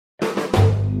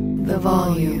the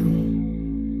volume.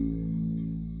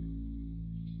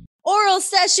 Oral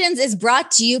Sessions is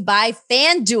brought to you by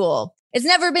FanDuel. It's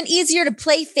never been easier to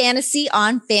play fantasy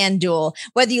on FanDuel.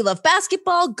 Whether you love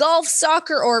basketball, golf,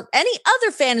 soccer, or any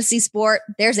other fantasy sport,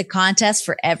 there's a contest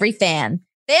for every fan.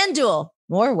 FanDuel,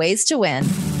 more ways to win.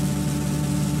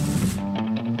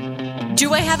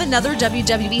 Do I have another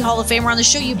WWE Hall of Famer on the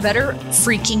show? You better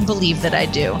freaking believe that I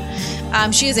do.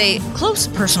 She is a close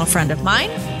personal friend of mine,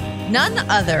 none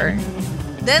other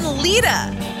than Lita.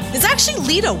 It's actually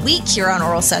Lita week here on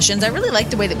Oral Sessions. I really like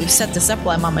the way that we've set this up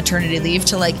while I'm on maternity leave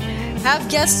to have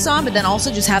guests on, but then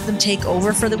also just have them take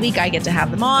over for the week. I get to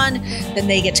have them on, then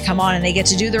they get to come on and they get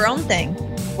to do their own thing,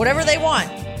 whatever they want,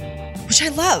 which I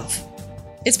love.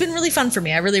 It's been really fun for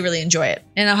me. I really, really enjoy it.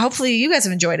 And hopefully you guys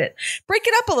have enjoyed it. Break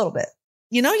it up a little bit.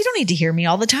 You know, you don't need to hear me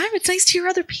all the time. It's nice to hear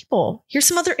other people, hear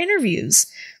some other interviews,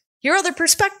 hear other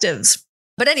perspectives.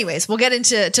 But anyways, we'll get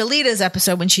into Lita's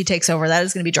episode when she takes over. That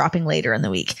is going to be dropping later in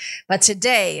the week. But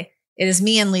today, it is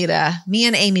me and Lita, me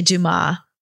and Amy Dumas.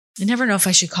 I never know if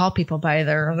I should call people by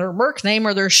their work name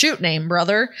or their shoot name,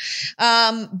 brother.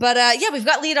 But we've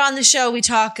got Lita on the show. We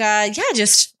talk,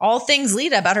 just all things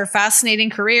Lita, about her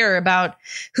fascinating career, about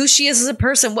who she is as a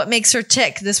person, what makes her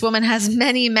tick. This woman has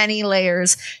many, many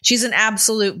layers. She's an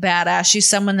absolute badass. She's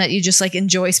someone that you just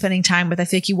enjoy spending time with. I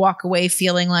think you walk away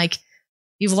feeling like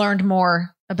you've learned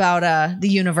more about the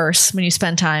universe when you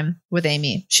spend time with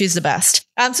Amy. She's the best.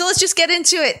 So let's just get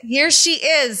into it. Here she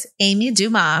is, Amy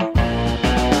Dumas.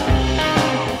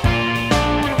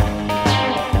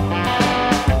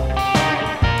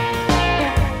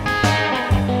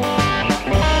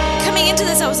 Coming into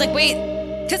this, I was like, wait,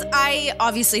 because I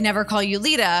obviously never call you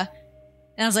Lita.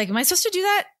 And I was like, am I supposed to do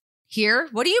that here?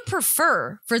 What do you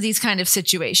prefer for these kind of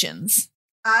situations?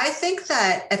 I think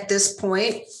that at this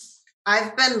point,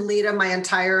 I've been Lita my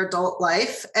entire adult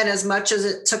life. And as much as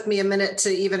it took me a minute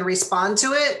to even respond to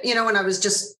it, when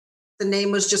the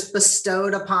name was just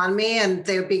bestowed upon me and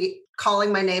they would be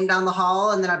calling my name down the hall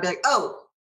and then I'd be like, oh,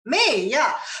 me.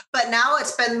 Yeah. But now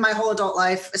it's been my whole adult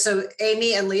life. So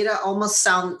Amy and Lita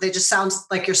they just sound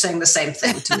like you're saying the same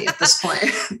thing to me at this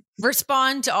point.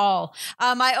 Respond to all.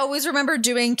 I always remember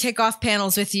doing kickoff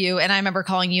panels with you, and I remember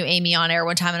calling you Amy on air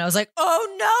one time, and I was like,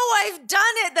 oh no, I've done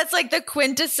it. That's the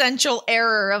quintessential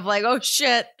error of oh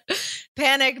shit,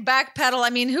 panic, backpedal.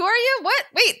 I mean, who are you? What?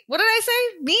 Wait, what did I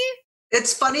say? Me?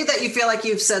 It's funny that you feel like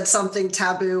you've said something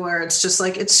taboo where it's just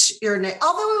it's your name.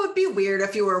 Although it would be weird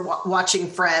if you were watching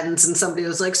Friends and somebody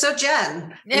was like, so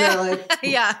Jen, yeah,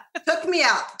 took me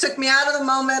out of the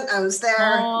moment. I was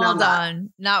there. Hold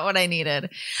on. Not what I needed.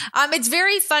 It's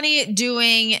very funny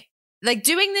doing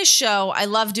this show. I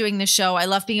love doing this show. I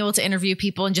love being able to interview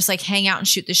people and just hang out and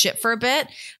shoot the shit for a bit,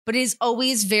 but it is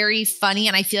always very funny.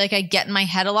 And I feel like I get in my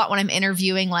head a lot when I'm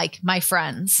interviewing my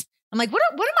friends. I'm like, what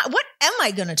am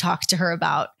I going to talk to her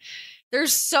about?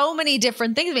 There's so many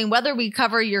different things. I mean, whether we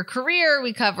cover your career,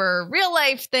 we cover real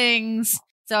life things.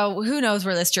 So who knows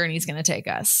where this journey is going to take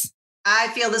us? I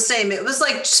feel the same. It was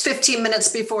just 15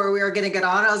 minutes before we were going to get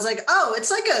on. I was like, oh, it's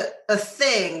a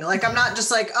thing. I'm not just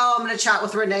oh, I'm going to chat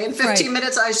with Renee in 15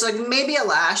 minutes. I was just maybe a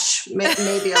lash,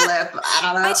 maybe a lip.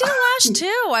 I don't know. I did a lash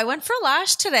too. I went for a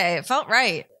lash today. It felt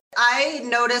right. I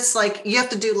noticed you have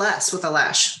to do less with a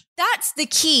lash. That's the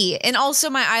key. And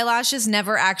also my eyelashes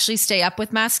never actually stay up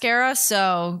with mascara.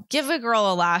 So give a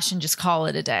girl a lash and just call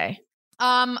it a day.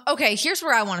 Okay, here's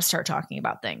where I want to start talking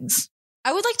about things.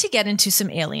 I would like to get into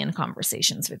some alien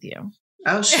conversations with you.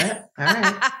 Oh, shit. All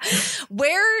right.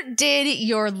 Where did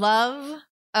your love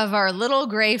of our little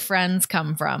gray friends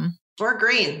come from? Or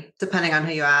green, depending on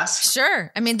who you ask.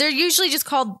 Sure. I mean, they're usually just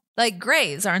called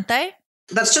grays, aren't they?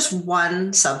 That's just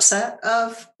one subset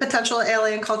of potential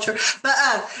alien culture. But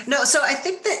no, so I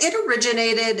think that it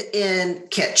originated in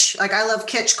kitsch. I love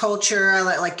kitsch culture. I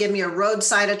like give me a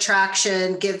roadside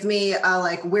attraction, give me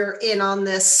we're in on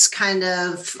this kind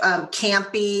of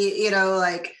campy,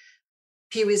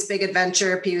 Pee-wee's Big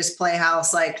Adventure, Pee-wee's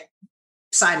Playhouse,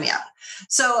 sign me up.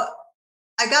 So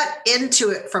I got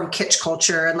into it from kitsch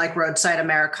culture and roadside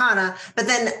Americana. But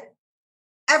then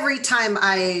every time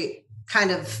I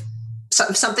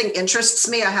if something interests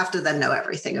me, I have to then know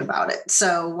everything about it.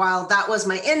 So while that was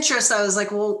my interest, I was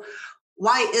like, well,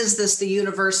 why is this the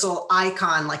universal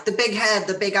icon? The big head,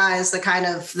 the big eyes, the kind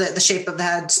of the shape of the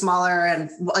head smaller, and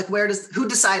who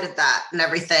decided that and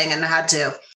everything? And I had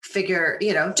to figure,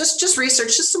 just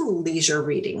research, just some leisure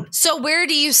reading. So where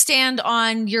do you stand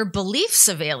on your beliefs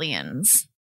of aliens?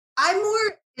 I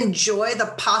more enjoy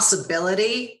the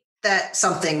possibility that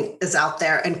something is out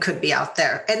there and could be out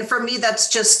there. And for me, that's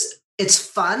just, it's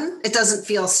fun. It doesn't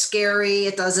feel scary.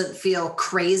 It doesn't feel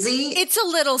crazy. It's a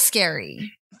little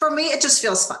scary. for me, it just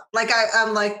feels fun. Like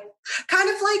I'm like kind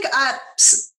of like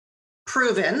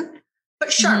proven,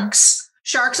 but sharks.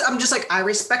 Sharks, I'm just like, I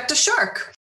respect a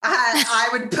shark.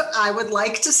 I would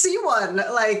like to see one.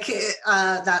 Like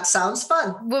that sounds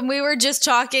fun. When we were just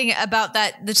talking about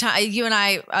that, the time you and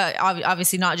I,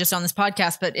 obviously not just on this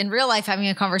podcast, but in real life, having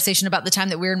a conversation about the time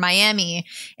that we were in Miami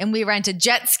and we rented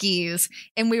jet skis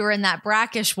and we were in that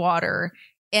brackish water,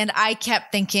 and I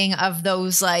kept thinking of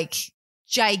those like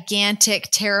gigantic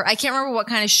terror. I can't remember what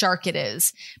kind of shark it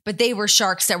is, but they were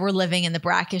sharks that were living in the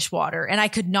brackish water. And I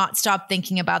could not stop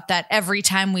thinking about that every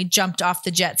time we jumped off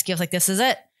the jet ski. I was like, this is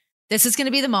it. This is going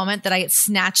to be the moment that I get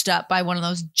snatched up by one of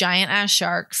those giant ass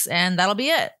sharks, and that'll be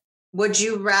it. Would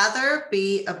you rather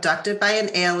be abducted by an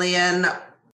alien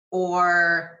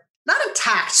or not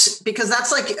attacked, because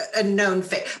that's like a known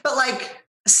fate, but like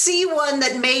see one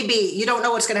that maybe you don't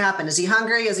know what's going to happen. Is he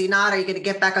hungry? Is he not? Are you going to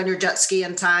get back on your jet ski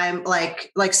in time?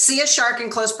 Like see a shark in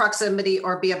close proximity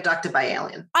or be abducted by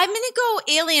alien? I'm going to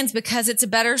go aliens because it's a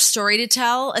better story to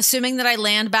tell, assuming that I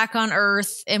land back on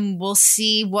Earth and we'll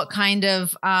see what kind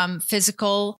of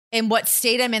physical and what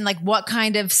state I'm in, like what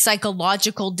kind of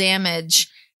psychological damage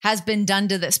has been done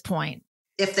to this point.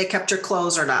 If they kept your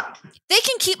clothes or not. They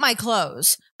can keep my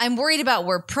clothes. I'm worried about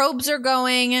where probes are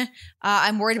going.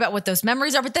 I'm worried about what those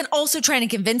memories are, but then also trying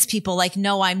to convince people like,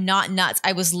 no, I'm not nuts.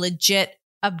 I was legit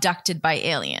abducted by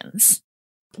aliens.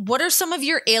 What are some of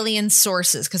your alien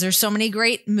sources? Because there's so many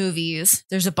great movies.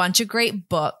 There's a bunch of great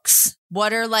books.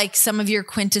 What are like some of your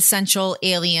quintessential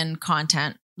alien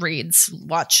content reads,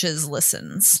 watches,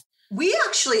 listens? We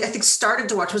actually, I think, started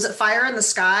to watch. Was it Fire in the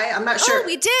Sky? I'm not sure. Oh,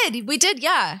 we did. We did.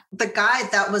 Yeah. The guy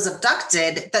that was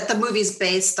abducted, that the movie's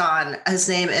based on, his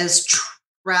name is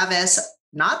Travis,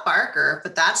 not Barker,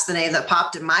 but that's the name that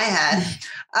popped in my head.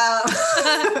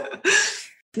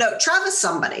 No, Travis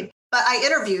somebody. But I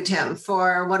interviewed him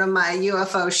for one of my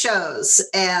UFO shows,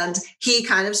 and he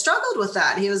kind of struggled with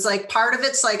that. He was like, part of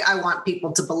it's like, I want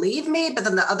people to believe me. But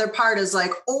then the other part is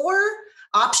like, or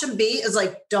option B is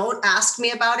like, don't ask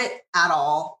me about it at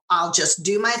all. I'll just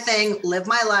do my thing, live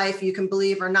my life. You can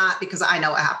believe or not, because I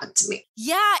know what happened to me.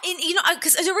 Yeah. And, you know,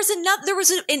 because there was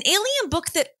an alien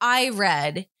book that I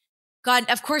read. God,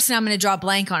 of course, now I'm going to draw a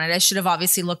blank on it. I should have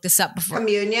obviously looked this up before.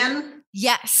 Communion?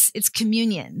 Yes, it's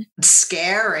Communion. It's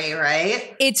scary,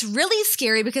 right? It's really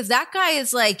scary because that guy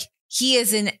is like, he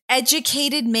is an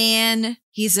educated man.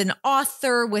 He's an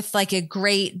author with like a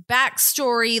great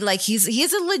backstory. Like he's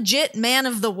a legit man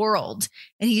of the world.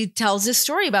 And he tells this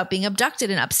story about being abducted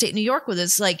in upstate New York with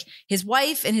his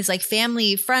wife and his like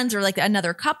family friends or like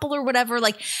another couple or whatever.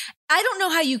 Like, I don't know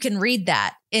how you can read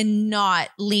that and not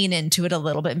lean into it a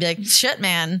little bit and be like, shit,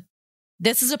 man,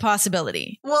 this is a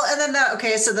possibility. Well, and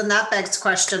then so then that begs the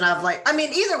question of like, I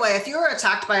mean, either way, if you were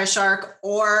attacked by a shark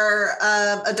or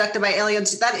abducted by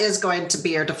aliens, that is going to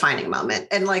be your defining moment.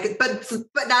 And like, but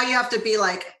now you have to be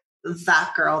like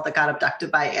that girl that got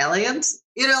abducted by aliens.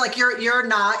 You know, like you're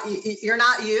not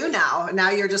you now. Now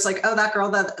you're just like, oh, that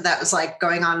girl that was like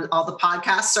going on all the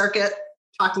podcast circuit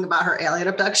talking about her alien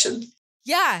abduction.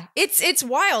 Yeah, it's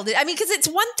wild. I mean, because it's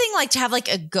one thing like to have like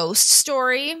a ghost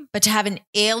story, but to have an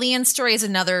alien story is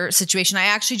another situation. I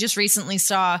actually just recently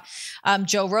saw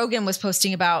Joe Rogan was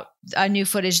posting about a new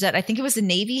footage that I think it was the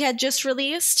Navy had just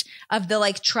released of the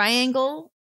like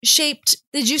triangle shaped.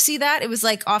 Did you see that? It was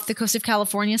like off the coast of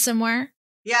California somewhere.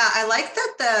 Yeah, I like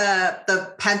that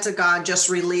the Pentagon just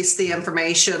released the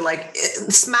information like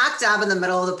smack dab in the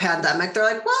middle of the pandemic. They're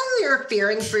like, well, you're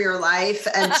fearing for your life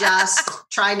and just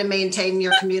trying to maintain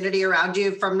your community around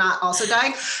you from not also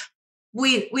dying.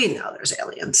 We know there's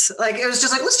aliens. Like it was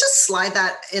just like, let's just slide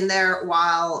that in there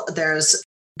while there's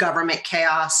government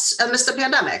chaos amidst the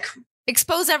pandemic.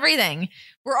 Expose everything.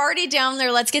 We're already down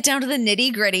there. Let's get down to the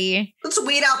nitty gritty. Let's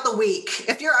weed out the weak.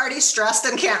 If you're already stressed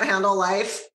and can't handle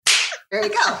life, there you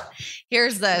go.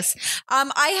 Here's this.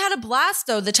 I had a blast,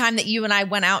 though, the time that you and I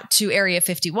went out to Area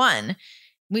 51.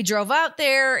 We drove out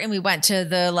there and we went to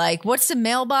the, like, what's the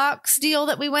mailbox deal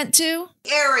that we went to?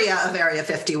 Area of Area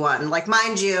 51. Like,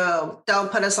 mind you, don't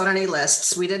put us on any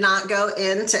lists. We did not go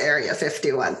into Area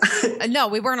 51. No,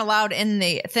 we weren't allowed in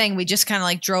the thing. We just kind of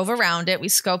like drove around it. We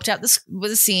scoped out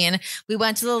the scene. We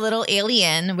went to the little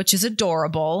alien, which is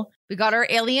adorable. We got our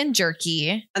alien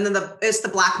jerky. And then it's the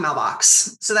black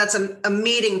mailbox. So that's a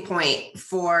meeting point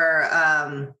for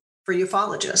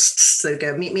ufologists. So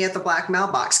go meet me at the black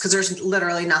mailbox because there's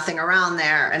literally nothing around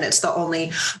there. And it's the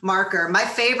only marker. My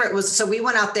favorite was, so we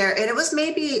went out there and it was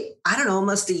maybe, I don't know,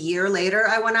 almost a year later,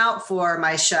 I went out for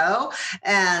my show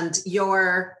and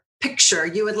your picture,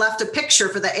 you had left a picture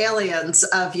for the aliens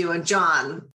of you and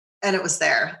John and it was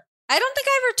there. I don't think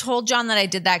I ever told John that I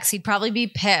did that because he'd probably be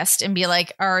pissed and be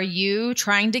like, "Are you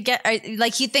trying to get?"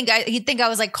 Like he'd think I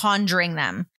was like conjuring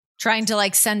them, trying to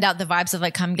like send out the vibes of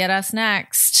like, "Come get us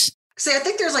next." See, I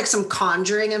think there's like some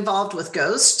conjuring involved with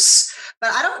ghosts,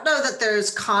 but I don't know that there's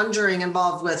conjuring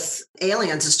involved with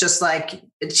aliens. It's just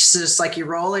like you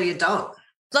roll or you don't.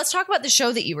 Let's talk about the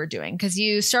show that you were doing, because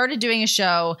you started doing a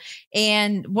show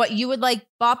and what you would like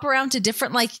bop around to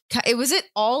different, like, was it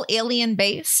all alien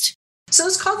based? So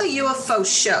it's called the UFO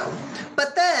show.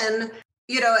 But then,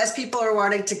 as people are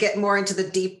wanting to get more into the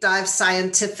deep dive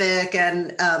scientific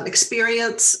and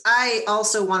experience, I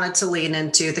also wanted to lean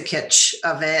into the kitsch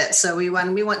of it. So we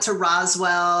went to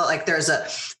Roswell. Like there's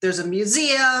a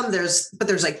museum, there's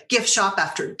like gift shop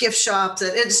after gift shop.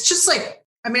 It's just like,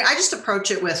 I just approach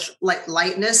it with like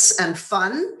lightness and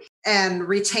fun and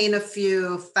retain a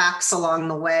few facts along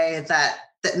the way that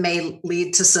may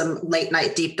lead to some late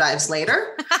night deep dives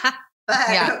later. But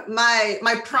yeah.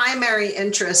 My primary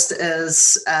interest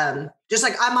is just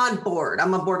like I'm on board.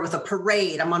 I'm on board with a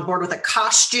parade. I'm on board with a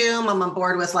costume. I'm on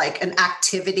board with like an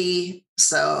activity.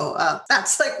 So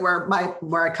that's like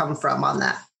where I come from on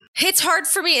that. It's hard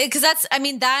for me because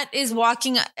that is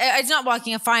it's not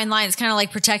walking a fine line. It's kind of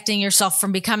like protecting yourself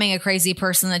from becoming a crazy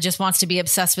person that just wants to be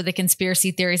obsessed with the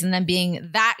conspiracy theories and then being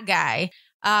that guy.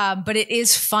 But it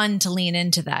is fun to lean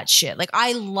into that shit. Like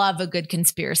I love a good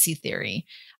conspiracy theory.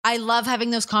 I love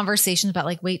having those conversations about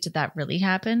like, wait, did that really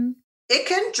happen? It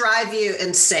can drive you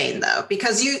insane though,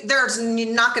 because there's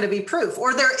not going to be proof,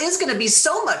 or there is going to be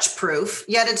so much proof,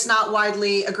 yet it's not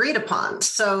widely agreed upon.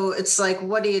 So it's like,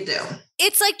 what do you do?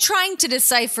 It's like trying to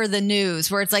decipher the news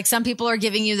where it's like some people are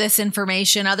giving you this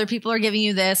information, other people are giving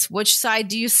you this. Which side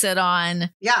do you sit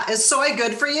on? Yeah. Is soy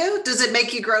good for you? Does it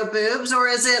make you grow boobs, or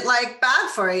is it like bad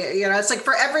for you? It's like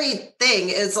for everything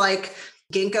is like,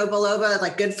 ginkgo biloba,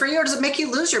 like good for you, or does it make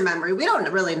you lose your memory? We don't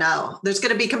really know. There's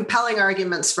going to be compelling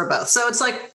arguments for both. So it's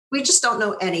like, we just don't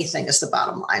know anything is the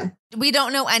bottom line. We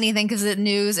don't know anything because the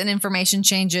news and information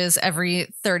changes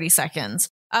every 30 seconds.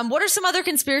 What are some other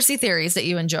conspiracy theories that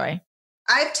you enjoy?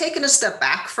 I've taken a step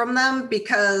back from them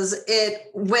because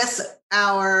with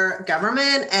our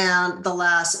government and the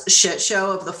last shit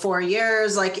show of the 4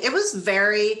 years, like it was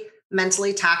very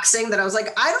mentally taxing that I was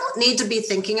like, I don't need to be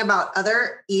thinking about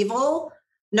other evil,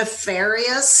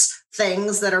 nefarious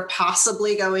things that are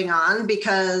possibly going on,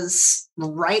 because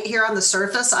right here on the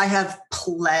surface, I have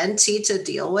plenty to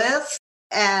deal with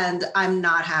and I'm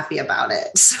not happy about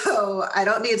it. So I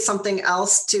don't need something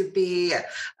else to be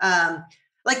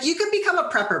like, you could become a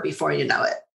prepper before you know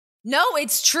it. No,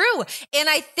 it's true. And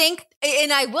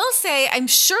I will say, I'm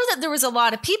sure that there was a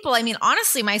lot of people,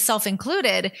 honestly, myself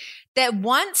included, that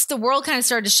once the world kind of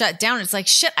started to shut down, it's like,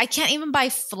 shit, I can't even buy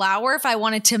flour if I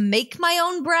wanted to make my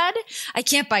own bread. I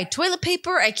can't buy toilet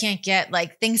paper. I can't get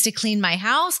like things to clean my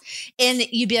house. And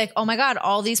you'd be like, oh my God,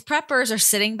 all these preppers are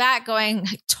sitting back going,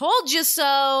 I told you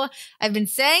so. I've been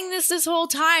saying this whole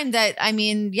time that,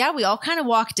 we all kind of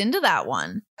walked into that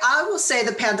one. I will say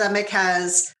the pandemic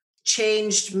has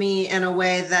changed me in a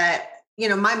way that,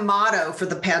 my motto for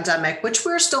the pandemic, which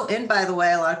we're still in, by the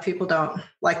way, a lot of people don't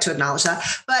like to acknowledge that,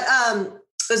 but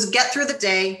was get through the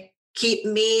day, keep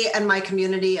me and my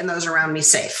community and those around me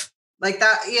safe. Like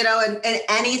that, and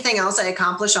anything else I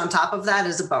accomplish on top of that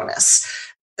is a bonus.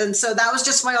 And so that was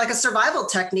just a survival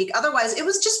technique. Otherwise, it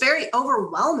was just very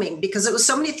overwhelming because it was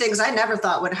so many things I never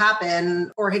thought would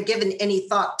happen or had given any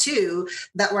thought to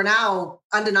that were now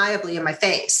undeniably in my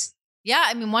face.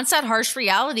 Yeah. Once that harsh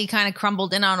reality kind of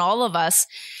crumbled in on all of us,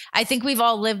 I think we've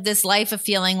all lived this life of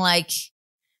feeling like,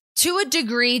 to a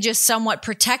degree, just somewhat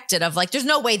protected of like, there's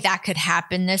no way that could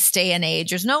happen this day and age.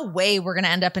 There's no way we're going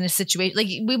to end up in a situation like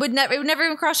it would never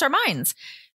even cross our minds,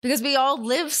 because we all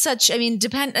live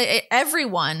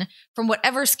everyone from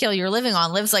whatever scale you're living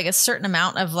on lives like a certain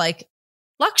amount of like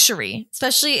luxury,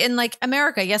 especially in like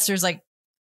America. Yes, there's like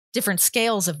different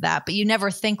scales of that, but you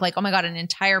never think like, oh my God, an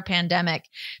entire pandemic,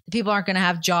 the people aren't going to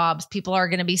have jobs. People are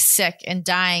going to be sick and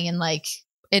dying. And like,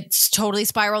 it's totally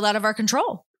spiraled out of our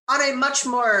control. On a much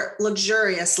more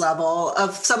luxurious level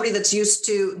of somebody that's used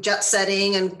to jet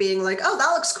setting and being like, oh,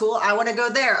 that looks cool. I want to go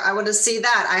there. I want to see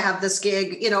that. I have this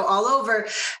gig, all over.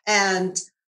 And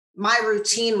my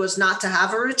routine was not to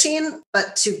have a routine,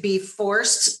 but to be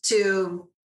forced to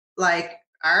like,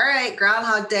 all right,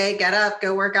 Groundhog Day, get up,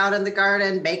 go work out in the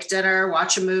garden, make dinner,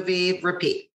 watch a movie,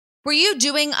 repeat. Were you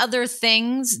doing other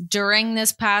things during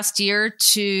this past year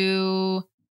to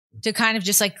kind of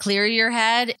just like clear your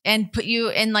head and put you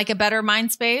in like a better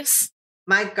mind space?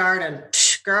 My garden,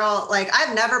 girl, like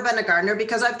I've never been a gardener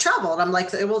because I've traveled. I'm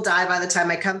like, it will die by the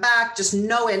time I come back. Just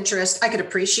no interest. I could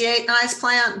appreciate a nice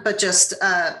plant, but just,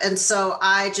 and so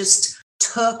I just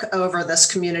took over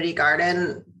this community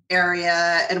garden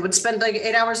area and would spend like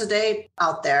 8 hours a day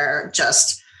out there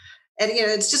just, and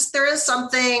it's just, there is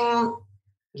something,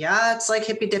 yeah, it's like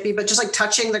hippy dippy, but just like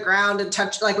touching the ground and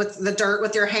touch like with the dirt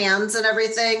with your hands and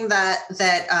everything that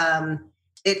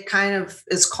it kind of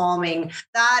is calming.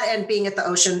 That and being at the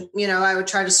ocean, I would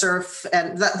try to surf,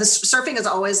 and the surfing has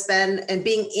always been, and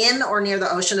being in or near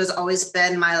the ocean has always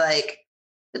been my like,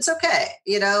 it's okay,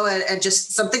 and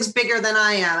just something's bigger than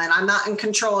I am, and I'm not in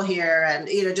control here. And,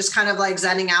 just kind of like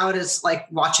zenning out is like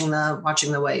watching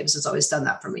the waves has always done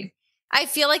that for me. I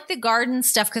feel like the garden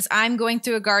stuff, because I'm going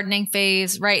through a gardening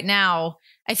phase right now.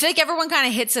 I feel like everyone kind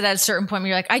of hits it at a certain point where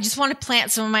you're like, I just want to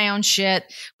plant some of my own shit,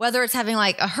 whether it's having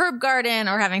like a herb garden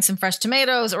or having some fresh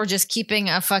tomatoes or just keeping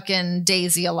a fucking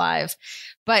daisy alive.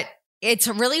 But it's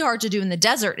really hard to do in the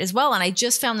desert as well. And I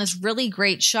just found this really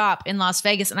great shop in Las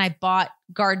Vegas, and I bought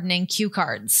gardening cue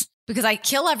cards because I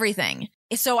kill everything.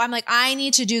 So I'm like, I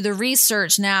need to do the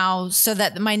research now so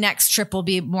that my next trip will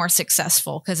be more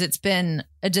successful, because it's been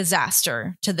a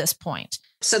disaster to this point.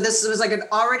 So this was like an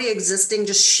already existing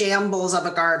just shambles of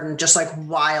a garden, just like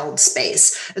wild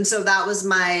space. And so that was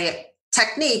my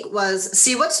technique, was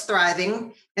see what's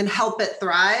thriving and help it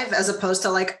thrive, as opposed to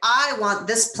like, I want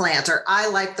this plant or I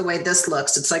like the way this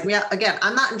looks. It's like, yeah, again,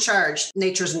 I'm not in charge.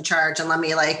 Nature's in charge, and let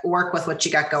me like work with what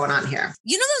you got going on here.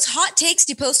 You know those hot takes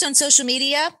you post on social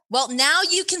media? Well, now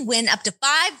you can win up to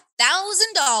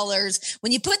 $5,000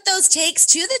 when you put those takes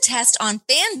to the test on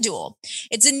FanDuel.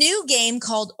 It's a new game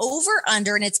called Over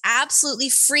Under, and it's absolutely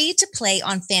free to play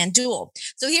on FanDuel.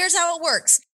 So here's how it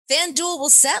works. FanDuel will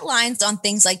set lines on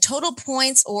things like total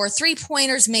points or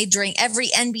three-pointers made during every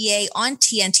NBA on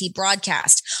TNT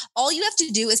broadcast. All you have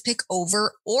to do is pick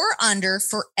over or under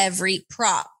for every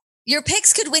prop. Your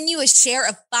picks could win you a share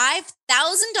of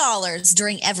 $5,000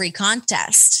 during every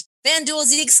contest. FanDuel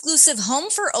is the exclusive home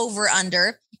for Over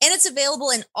Under, and it's available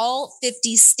in all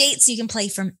 50 states. You can play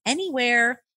from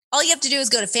anywhere. All you have to do is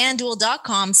go to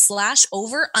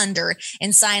FanDuel.com/over-under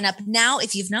and sign up now.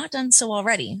 If you've not done so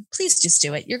already, please just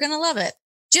do it. You're going to love it.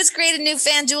 Just create a new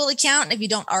FanDuel account. And if you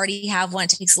don't already have one,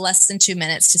 it takes less than 2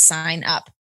 minutes to sign up.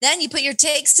 Then you put your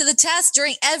takes to the test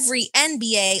during every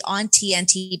NBA on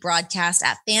TNT broadcast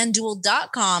at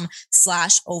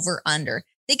FanDuel.com/over-under.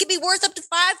 They could be worth up to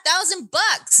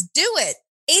 $5,000. Do it.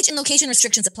 Age and location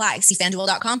restrictions apply. See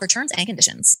FanDuel.com for terms and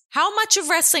conditions. How much of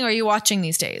wrestling are you watching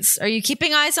these days? Are you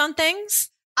keeping eyes on things?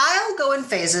 I'll go in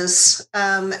phases.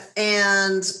 And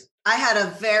I had a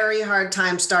very hard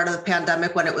time start of the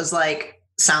pandemic when it was like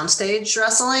soundstage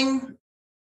wrestling.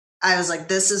 I was like,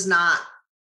 this is not,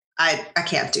 I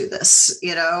can't do this,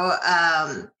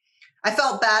 I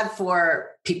felt bad for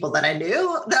people that I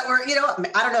knew that were,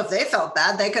 I don't know if they felt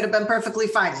bad. They could have been perfectly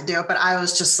fine to do it. But I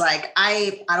was just like,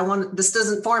 I don't want, this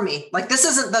isn't for me. Like, this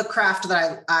isn't the craft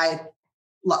that I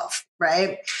love.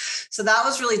 Right. So that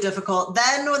was really difficult.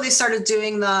 Then when they started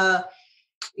doing the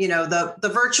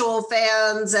virtual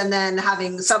fans, and then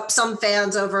having some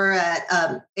fans over at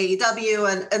AEW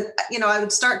and I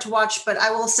would start to watch, but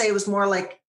I will say it was more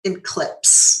like in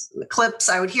clips.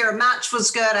 I would hear a match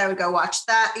was good. I would go watch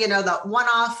that, that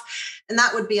one-off, and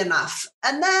that would be enough.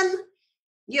 And then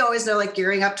you always know, like,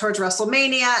 gearing up towards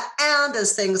WrestleMania. And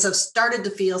as things have started to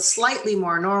feel slightly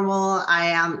more normal, I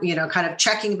am, kind of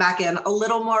checking back in a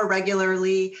little more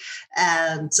regularly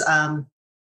and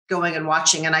going and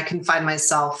watching. And I can find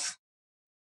myself,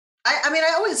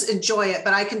 I always enjoy it,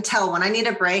 but I can tell when I need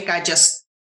a break, I just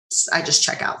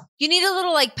check out. You need a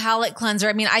little like palate cleanser.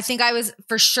 I mean, I think I was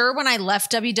for sure when I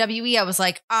left WWE, I was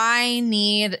like, I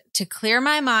need to clear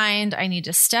my mind. I need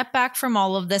to step back from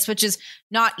all of this, which is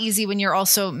not easy when you're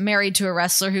also married to a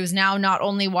wrestler who's now not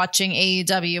only watching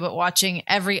AEW, but watching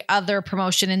every other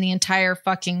promotion in the entire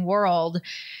fucking world,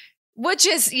 which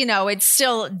is, it's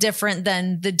still different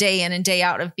than the day in and day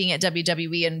out of being at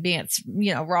WWE and being at,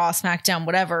 Raw, SmackDown,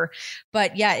 whatever.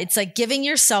 But yeah, it's like giving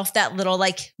yourself that little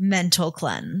like mental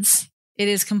cleanse. It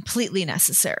is completely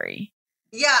necessary.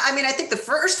 Yeah. I mean, I think the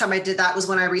first time I did that was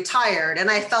when I retired,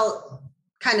 and I felt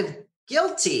kind of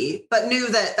guilty, but knew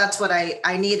that that's what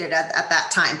I needed at that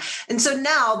time. And so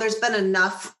now there's been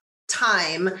enough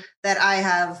time that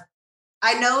I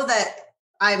know that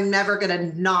I'm never going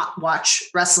to not watch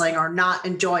wrestling or not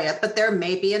enjoy it, but there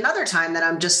may be another time that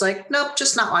I'm just like, nope,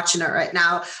 just not watching it right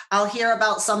now. I'll hear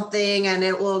about something and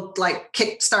it will like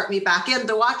kickstart me back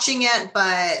into watching it.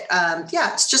 But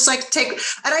it's just like and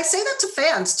I say that to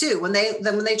fans too, when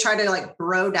they try to like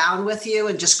bro down with you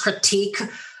and just critique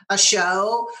a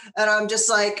show. And I'm just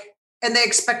like, and they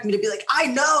expect me to be like, I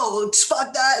know,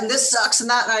 fuck that, and this sucks and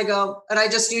that. And I go, and I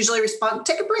just usually respond,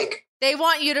 take a break. They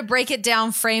want you to break it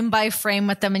down frame by frame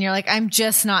with them. And you're like, I'm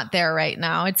just not there right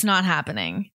now. It's not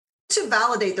happening. To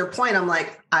validate their point, I'm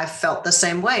like, I felt the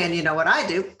same way. And you know what I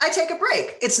do? I take a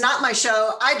break. It's not my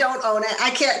show. I don't own it. I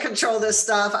can't control this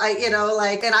stuff.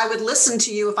 And I would listen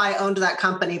to you if I owned that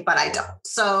company, but I don't.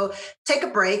 So take a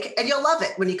break and you'll love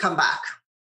it when you come back.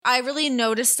 I really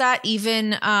noticed that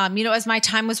even, as my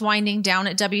time was winding down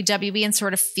at WWE and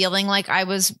sort of feeling like I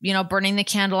was, burning the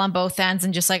candle on both ends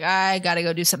and just like, I got to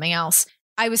go do something else.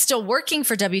 I was still working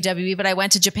for WWE, but I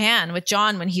went to Japan with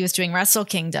John when he was doing Wrestle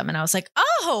Kingdom. And I was like,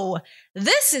 oh,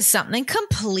 this is something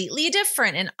completely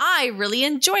different. And I really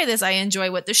enjoy this. I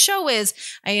enjoy what the show is.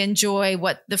 I enjoy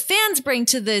what the fans bring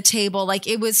to the table. Like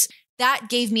that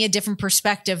gave me a different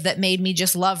perspective that made me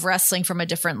just love wrestling from a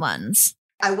different lens.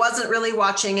 I wasn't really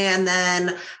watching it. And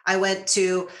then I went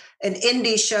to an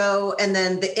indie show, and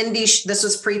then this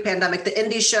was pre-pandemic, the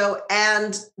indie show.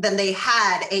 And then they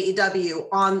had AEW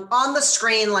on the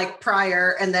screen like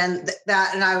prior. And then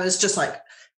that, and I was just like,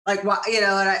 what,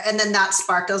 and then that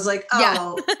sparked, I was like,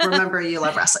 oh, yeah. Remember you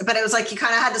love wrestling. But it was like, you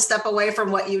kind of had to step away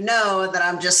from what that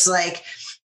I'm just like,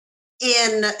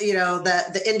 in,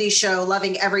 the indie show,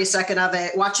 loving every second of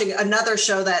it, watching another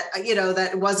show that,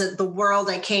 that wasn't the world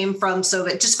I came from. So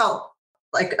it just felt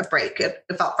like a break. It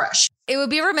felt fresh. It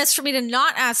would be remiss for me to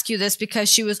not ask you this because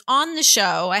she was on the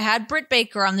show. I had Britt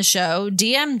Baker on the show,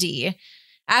 DMD.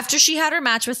 After she had her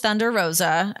match with Thunder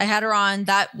Rosa, I had her on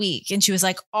that week and she was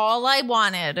like, all I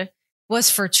wanted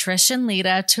was for Trish and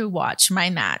Lita to watch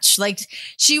my match. Like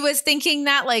she was thinking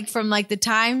that like from like the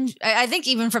time, I think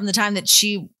even from the time that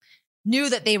she knew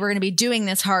that they were going to be doing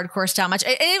this hardcore style match.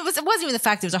 It wasn't even the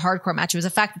fact that it was a hardcore match. It was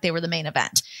the fact that they were the main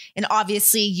event. And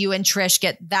obviously you and Trish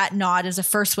get that nod as the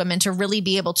first women to really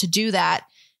be able to do that.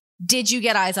 Did you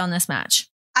get eyes on this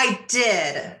match? I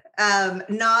did.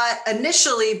 Not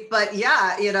initially, but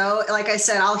yeah, like I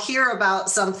said, I'll hear about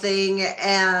something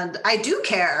and I do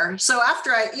care. So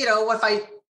after it's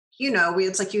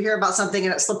like you hear about something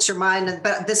and it slips your mind,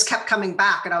 but this kept coming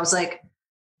back and I was like,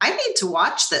 I need to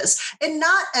watch this, and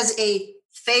not as a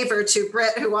favor to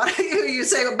Britt who you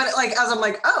say, but like, as I'm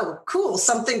like, oh, cool.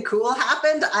 Something cool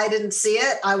happened. I didn't see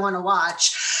it. I want to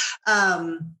watch.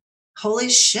 Holy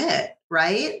shit.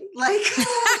 Right. Like,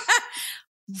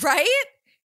 right.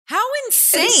 How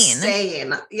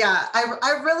insane. Yeah.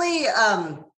 I really,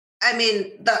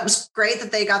 that was great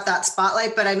that they got that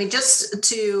spotlight, but I mean, just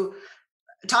to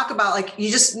talk about, like, you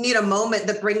just need a moment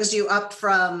that brings you up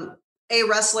from a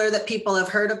wrestler that people have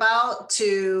heard about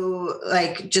to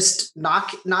like just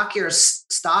knock your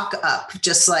stock up.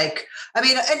 Just like, I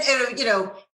mean,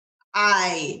 and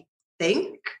I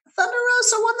think Thunder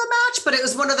Rosa won the match, but it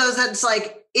was one of those that's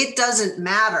like, it doesn't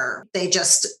matter. They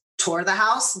just tore the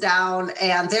house down,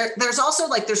 and there's also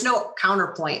like, there's no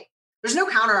counterpoint. There's no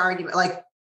counter argument. Like,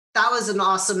 that was an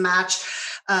awesome match.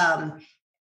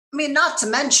 I mean, not to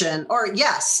mention, or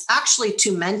yes, actually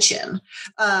to mention,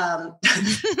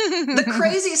 the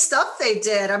crazy stuff they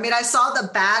did. I mean, I saw the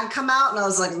bag come out and I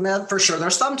was like, man, for sure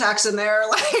there's thumbtacks in there.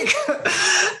 Like,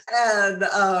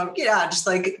 and just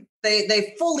like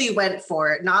they fully went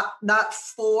for it, not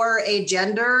for a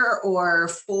gender or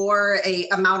for a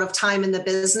amount of time in the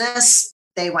business.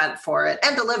 They went for it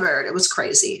and delivered. It was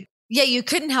crazy. Yeah, you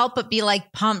couldn't help but be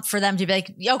like pumped for them to be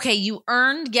like, okay, you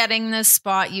earned getting this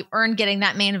spot, you earned getting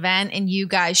that main event, and you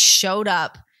guys showed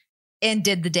up and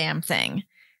did the damn thing.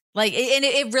 Like, and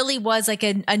it really was like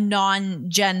a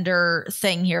non-gender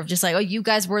thing here of just like, oh, you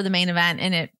guys were the main event,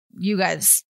 and you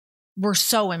guys were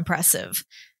so impressive.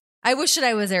 I wish that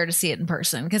I was there to see it in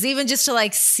person, because even just to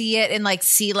like see it and like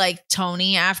see like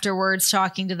Tony afterwards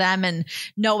talking to them and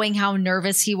knowing how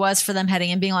nervous he was for them heading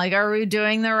and being like, are we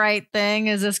doing the right thing?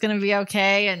 Is this going to be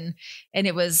okay? And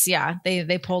it was, yeah,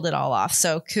 they pulled it all off.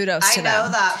 So kudos to them. I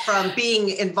know that from being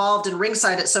involved in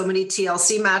ringside at so many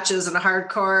TLC matches and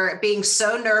hardcore, being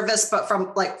so nervous, but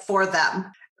from like for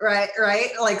them.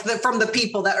 Right. Like from the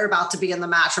people that are about to be in the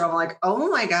match, where I'm like, oh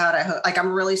my God,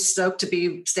 I'm really stoked to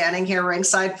be standing here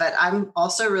ringside, but I'm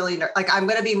also really I'm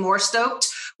going to be more stoked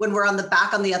when we're on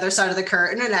the other side of the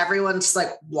curtain and everyone's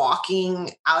like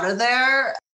walking out of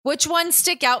there. Which ones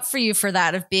stick out for you for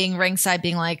that, of being ringside,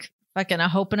 being like, fucking a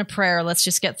hope and a prayer, let's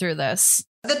just get through this?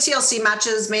 The TLC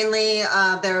matches mainly.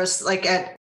 There was like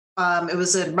it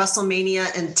was in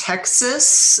WrestleMania in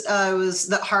Texas. It was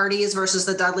the Hardys versus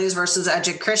the Dudleys versus Edge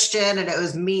and Christian. And it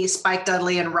was me, Spike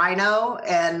Dudley, and Rhino.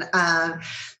 And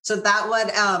so that one,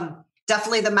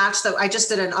 definitely the match that I just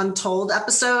did an Untold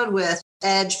episode with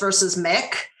Edge versus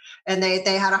Mick. and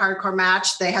they had a hardcore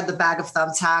match. They had the bag of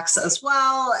thumbtacks as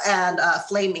well, and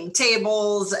flaming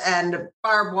tables and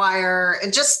barbed wire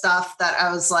and just stuff that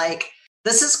I was like,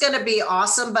 this is going to be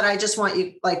awesome, but I just want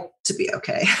you like to be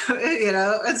okay,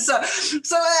 And so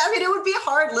I mean, it would be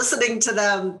hard listening to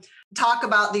them talk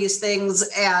about these things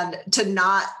and to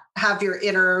not have your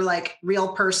inner like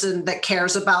real person that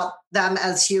cares about them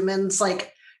as humans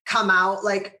like come out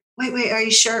like, wait, are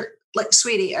you sure? Like,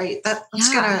 sweetie, are you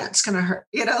it's gonna hurt.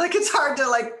 Like it's hard to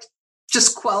like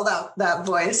just quell that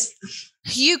voice.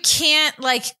 You can't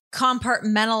like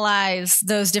compartmentalize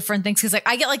those different things. Cause like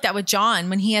I get like that with John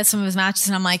when he has some of his matches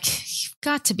and I'm like, you've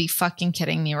got to be fucking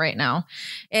kidding me right now.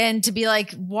 And to be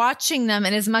like watching them.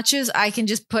 And as much as I can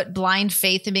just put blind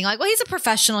faith in being like, well, he's a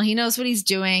professional. He knows what he's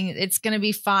doing. It's going to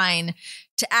be fine,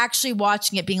 to actually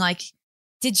watching it being like,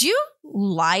 did you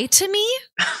lie to me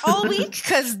all week?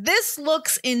 Cause this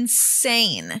looks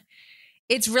insane.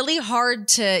 It's really hard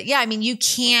to, I mean, you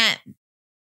can't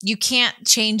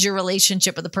change your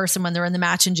relationship with a person when they're in the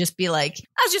match and just be like,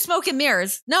 I was just smoke and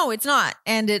mirrors. No, it's not.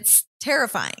 And it's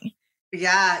terrifying.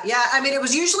 Yeah. I mean, it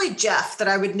was usually Jeff that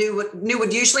I knew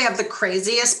would usually have the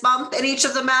craziest bump in each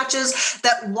of the matches,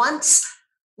 that once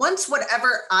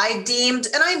whatever I deemed,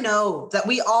 and I know that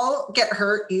we all get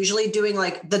hurt usually doing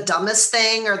like the dumbest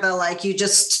thing or the like, you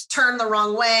just turn the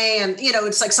wrong way. And,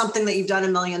 it's like something that you've done a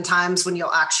million times when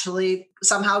you'll actually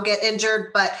somehow get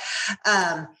injured. But,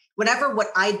 whenever what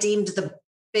I deemed the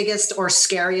biggest or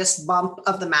scariest bump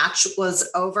of the match was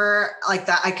over, like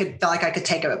that, I felt like I could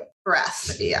take a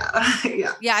breath. Yeah.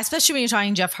 Yeah. Especially when you're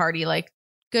talking Jeff Hardy, like,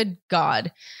 good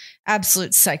God,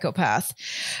 absolute psychopath.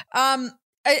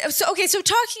 So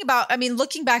talking about, I mean,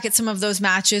 looking back at some of those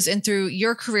matches and through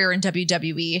your career in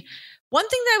WWE, one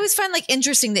thing that I always find like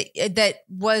interesting that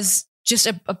was just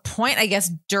a point, I guess,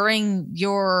 during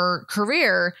your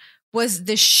career was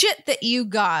the shit that you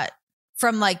got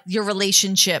from like your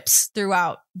relationships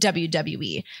throughout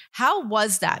WWE. How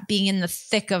was that being in the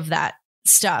thick of that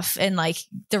stuff and like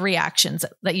the reactions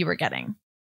that you were getting?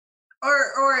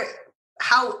 Or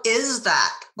how is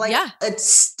that? Like, it's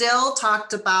still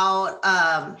talked about,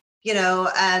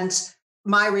 and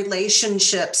my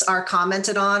relationships are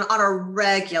commented on a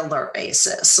regular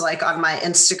basis, like on my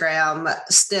Instagram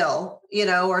still,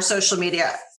 or social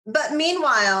media. But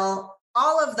meanwhile,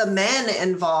 all of the men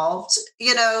involved,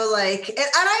 and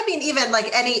I mean, even like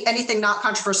anything not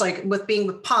controversial, like with being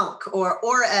with Punk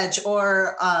or Edge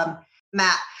or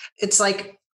Matt, it's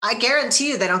like, I guarantee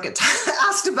you they don't get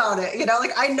asked about it.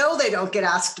 Like I know they don't get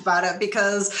asked about it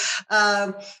because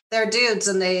they're dudes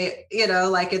and they,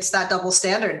 like it's that double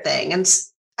standard thing. And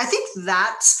I think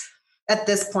that's at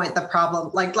this point the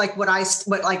problem, like what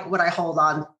I hold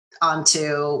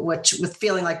onto, which with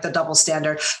feeling like the double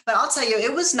standard. But I'll tell you,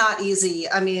 it was not easy.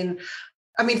 I mean,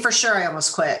 for sure, I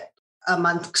almost quit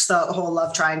amongst the whole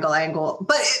love triangle angle.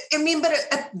 But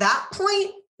at that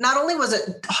point, not only was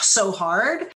it so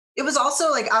hard, it was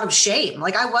also like out of shame.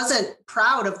 Like I wasn't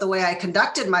proud of the way I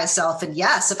conducted myself. And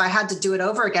yes, if I had to do it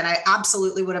over again, I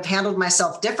absolutely would have handled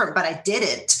myself different, but I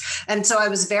didn't. And so I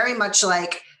was very much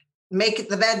like, make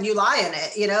the bed, you lie in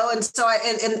it, And so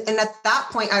and at that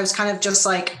point, I was kind of just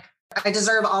like, I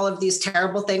deserve all of these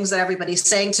terrible things that everybody's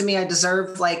saying to me. I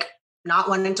deserve like not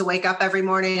wanting to wake up every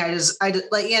morning. And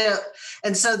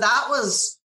so that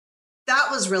was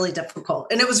really difficult.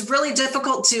 And it was really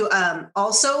difficult to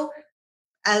also,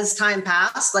 as time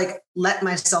passed, like let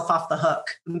myself off the hook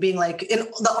and being like,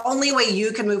 the only way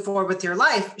you can move forward with your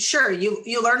life, sure,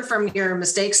 you learn from your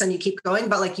mistakes and you keep going,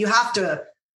 but like you have to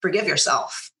forgive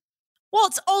yourself. Well,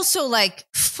 it's also like,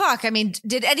 fuck, I mean,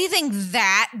 did anything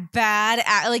that bad?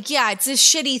 Like, yeah, it's a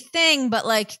shitty thing, but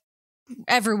like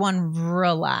everyone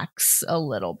relax a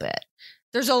little bit.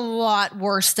 There's a lot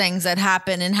worse things that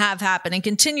happen and have happened and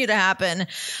continue to happen.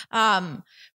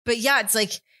 But yeah, it's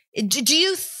like, do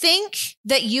you think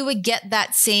that you would get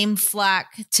that same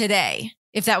flack today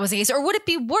if that was the case? Or would it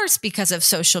be worse because of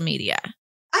social media?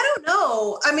 I don't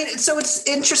know. I mean, so it's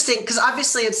interesting because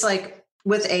obviously it's like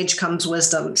with age comes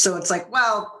wisdom. So it's like,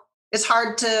 well, it's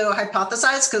hard to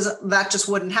hypothesize because that just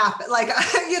wouldn't happen. Like,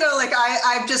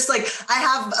 I'm just like, I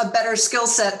have a better skill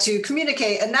set to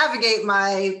communicate and navigate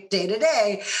my day to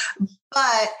day.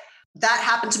 But that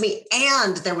happened to me.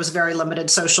 And there was very limited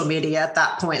social media at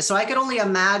that point. So I could only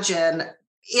imagine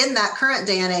in that current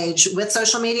day and age with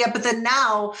social media. But then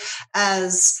now,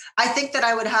 as I think that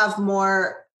I would have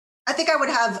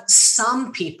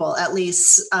some people at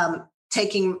least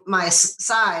taking my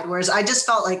side, whereas I just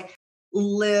felt like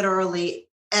literally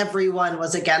everyone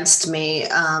was against me.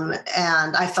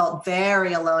 And I felt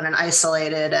very alone and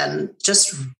isolated and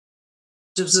just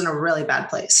was in a really bad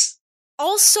place.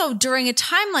 also during a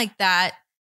time like that,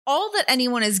 all that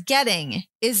anyone is getting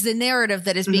is the narrative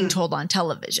that is being told on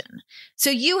television.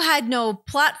 So you had no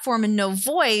platform and no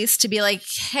voice to be like,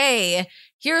 hey,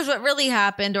 here's what really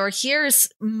happened, or here's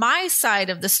my side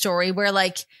of the story, where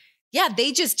like, yeah,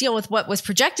 they just deal with what was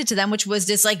projected to them, which was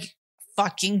this like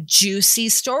fucking juicy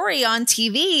story on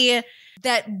TV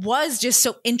that was just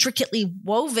so intricately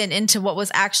woven into what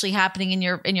was actually happening in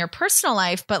your personal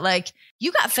life. But like,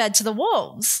 you got fed to the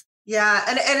wolves. Yeah.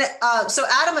 And so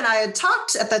Adam and I had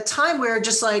talked at the time, we were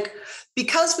just like,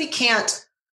 because we can't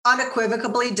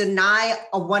unequivocally deny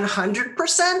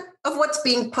 100% of what's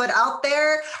being put out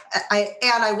there.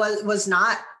 I was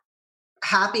not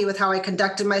happy with how I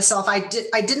conducted myself. I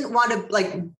didn't want to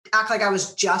like act like I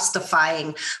was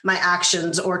justifying my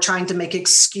actions or trying to make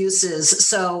excuses.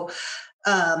 So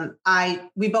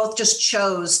we both just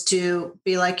chose to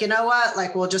be like, you know what,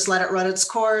 like, we'll just let it run its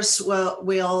course.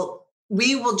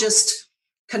 We will just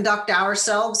conduct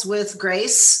ourselves with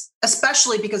grace,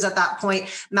 especially because at that point,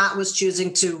 Matt was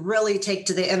choosing to really take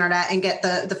to the internet and get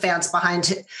the fans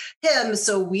behind him.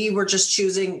 So we were just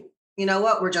choosing, you know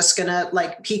what, we're just going to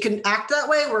like, he can act that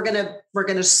way. We're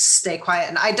going to stay quiet.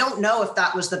 And I don't know if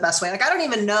that was the best way. Like, I don't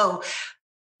even know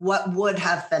what would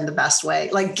have been the best way,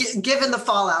 like given the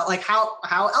fallout, like how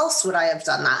else would I have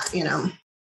done that? You know?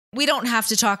 We don't have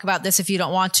to talk about this if you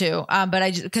don't want to, but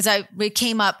it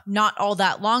came up not all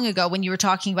that long ago when you were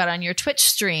talking about on your Twitch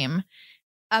stream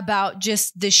about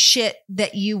just the shit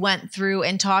that you went through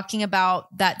and talking about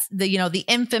that, the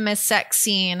infamous sex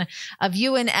scene of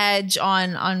you and Edge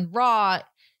on Raw,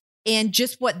 and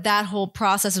just what that whole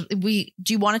process. Do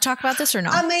you want to talk about this or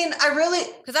not? I mean, I really,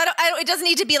 because I don't. It doesn't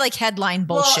need to be like headline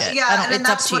bullshit. Well, yeah, and it's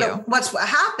that's up to you. What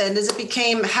happened is it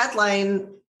became headline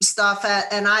stuff,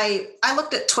 and I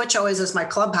looked at Twitch always as my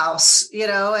clubhouse,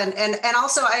 and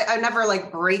also I never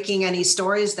like breaking any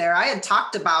stories there. I had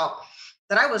talked about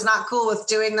that I was not cool with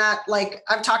doing that. Like,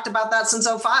 I've talked about that since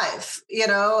 2005,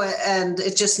 and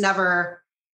it just never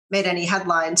made any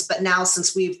headlines. But now,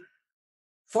 since we've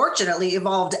fortunately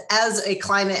evolved as a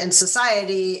climate and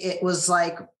society, it was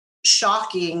like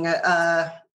shocking,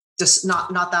 just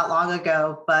not that long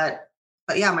ago. But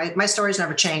yeah, my story's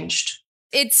never changed.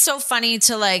 It's so funny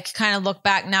to like kind of look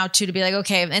back now too, to be like,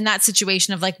 okay, in that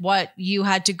situation of like what you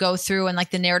had to go through and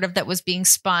like the narrative that was being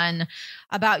spun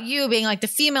about you being like the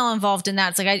female involved in that.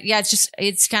 It's like,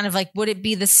 it's kind of like, would it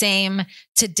be the same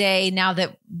today now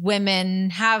that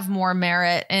women have more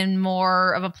merit and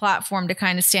more of a platform to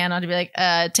kind of stand on, to be like,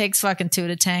 it takes fucking two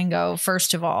to tango,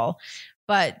 first of all,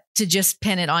 but to just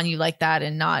pin it on you like that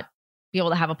and not be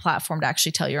able to have a platform to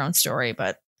actually tell your own story.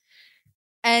 But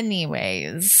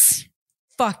anyways,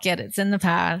 fuck it. It's in the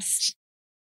past.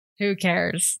 Who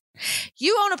cares?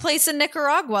 You own a place in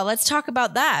Nicaragua. Let's talk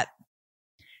about that.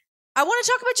 I want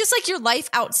to talk about just like your life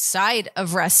outside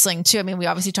of wrestling too. I mean, we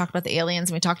obviously talked about the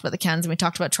aliens and we talked about the Kens and we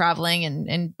talked about traveling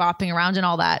and bopping around and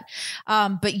all that.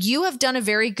 But you have done a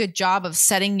very good job of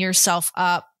setting yourself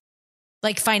up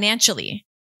like financially.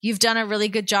 You've done a really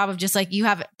good job of just like, you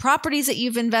have properties that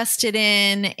you've invested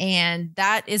in, and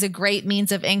that is a great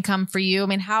means of income for you. I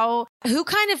mean, who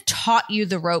kind of taught you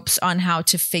the ropes on how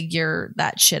to figure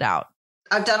that shit out?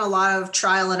 I've done a lot of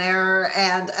trial and error,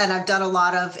 and I've done a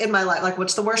lot of in my life, like,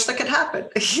 what's the worst that could happen?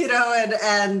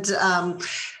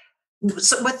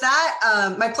 So with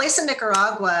that, my place in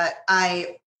Nicaragua,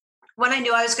 when I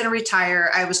knew I was going to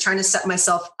retire, I was trying to set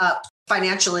myself up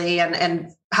financially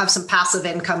and have some passive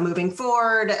income moving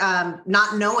forward,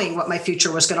 not knowing what my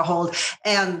future was going to hold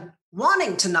and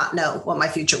wanting to not know what my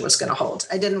future was going to hold.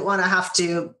 I didn't want to have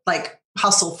to like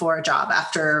hustle for a job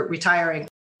after retiring.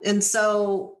 And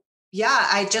so, yeah,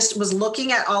 I just was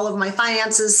looking at all of my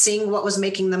finances, seeing what was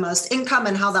making the most income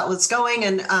and how that was going.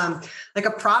 And like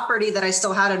a property that I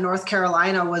still had in North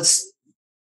Carolina was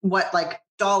what, like,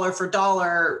 dollar for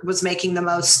dollar was making the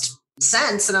most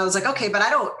sense. And I was like, okay, but I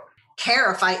don't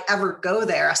care if I ever go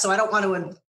there. So I don't want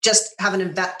to just have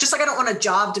just like I don't want a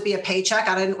job to be a paycheck.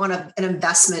 I didn't want an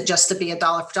investment just to be a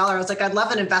dollar for dollar. I was like, I'd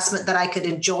love an investment that I could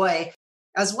enjoy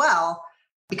as well.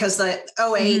 Because the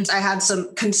 2008, I had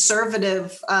some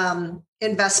conservative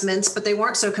investments, but they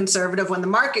weren't so conservative when the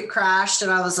market crashed.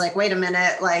 And I was like, wait a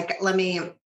minute, like, let me,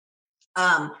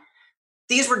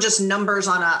 these were just numbers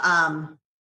on a,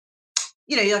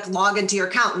 you like log into your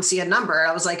account and see a number.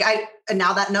 I was like, and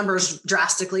now that number is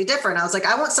drastically different. I was like,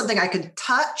 I want something I can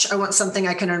touch. I want something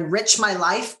I can enrich my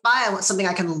life by. I want something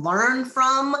I can learn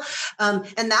from.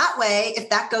 And that way, if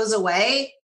that goes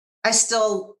away, I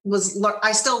still learned,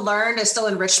 I still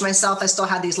enriched myself. I still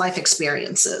had these life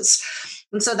experiences.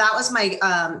 And so that was my,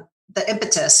 the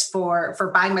impetus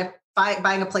for buying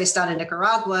buying a place down in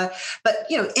Nicaragua, but,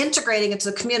 integrating into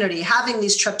the community, having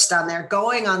these trips down there,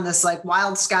 going on this like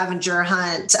wild scavenger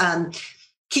hunt,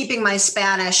 keeping my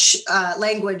Spanish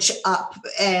language up,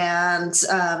 and,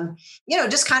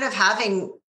 just kind of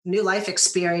having new life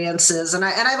experiences. And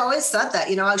I've always said that,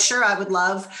 I'm sure I would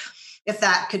love if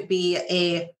that could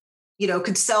be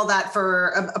could sell that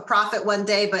for a profit one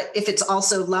day. But if it's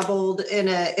also leveled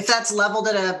if that's leveled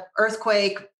in a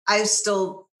earthquake, I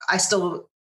still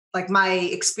like my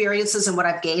experiences and what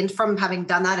I've gained from having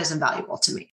done that is invaluable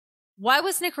to me. Why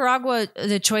was Nicaragua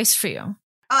the choice for you?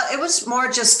 It was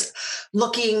more just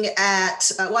looking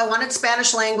at, I wanted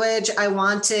Spanish language. I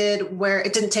wanted where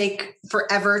it didn't take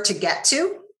forever to get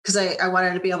to, because I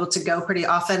wanted to be able to go pretty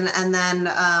often. And then,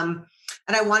 and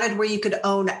I wanted where you could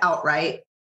own outright,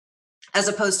 as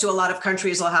opposed to a lot of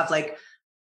countries will have like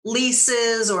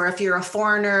leases, or if you're a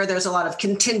foreigner, there's a lot of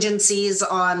contingencies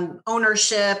on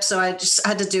ownership. So I just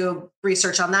had to do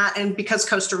research on that. And because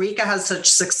Costa Rica has such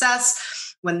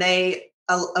success, when they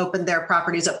opened their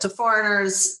properties up to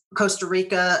foreigners, Costa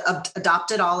Rica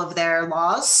adopted all of their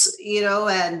laws,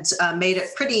 and made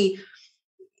it pretty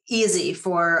easy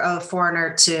for a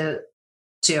foreigner to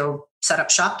set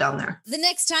up shop down there. The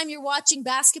next time you're watching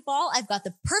basketball, I've got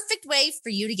the perfect way for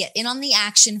you to get in on the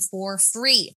action for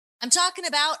free. I'm talking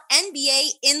about NBA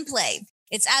In-Play.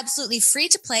 It's absolutely free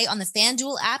to play on the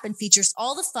FanDuel app and features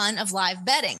all the fun of live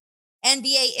betting.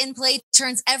 NBA In-Play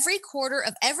turns every quarter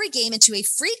of every game into a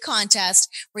free contest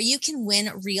where you can win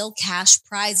real cash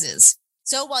prizes.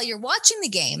 So while you're watching the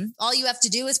game, all you have to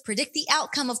do is predict the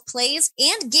outcome of plays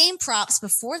and game props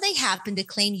before they happen to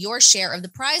claim your share of the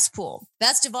prize pool.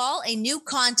 Best of all, a new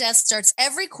contest starts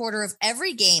every quarter of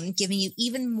every game, giving you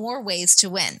even more ways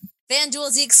to win. FanDuel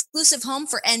is the exclusive home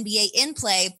for NBA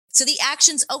In-Play, so the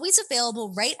action's always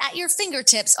available right at your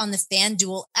fingertips on the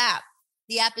FanDuel app.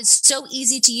 The app is so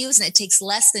easy to use, and it takes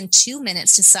less than 2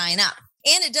 minutes to sign up.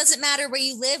 And it doesn't matter where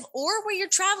you live or where you're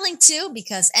traveling to,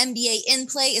 because NBA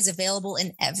In-Play is available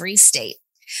in every state.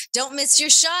 Don't miss your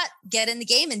shot. Get in the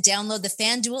game and download the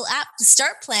FanDuel app to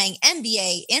start playing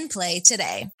NBA In-Play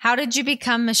today. How did you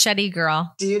become Machete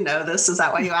Girl? Do you know this? Is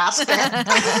that why you asked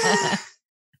it?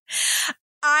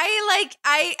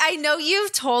 I know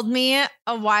you've told me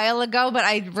a while ago, but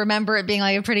I remember it being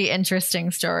like a pretty interesting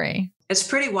story. It's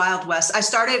pretty Wild West.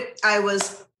 I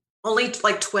was only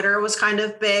like Twitter was kind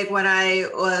of big when I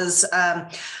was,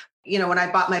 when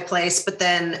I bought my place, but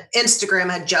then Instagram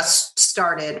had just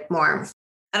started more.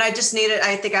 And I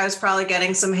think I was probably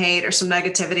getting some hate or some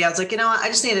negativity. I was like, I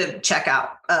just needed to check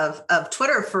out of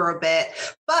Twitter for a bit.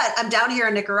 But I'm down here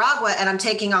in Nicaragua and I'm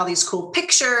taking all these cool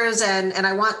pictures and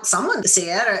I want someone to see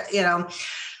it,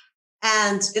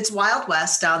 and it's Wild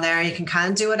West down there. You can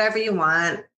kind of do whatever you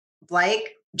want.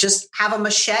 Like, just have a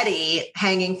machete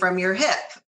hanging from your hip.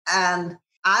 And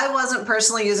I wasn't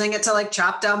personally using it to like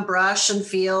chop down brush and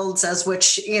fields, as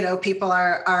which, people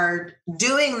are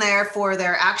doing there for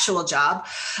their actual job.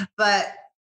 But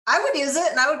I would use it,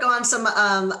 and I would go on some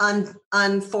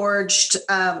unforged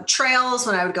trails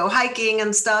when I would go hiking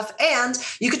and stuff. And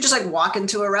you could just like walk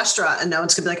into a restaurant and no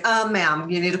one's gonna be like, ma'am,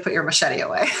 you need to put your machete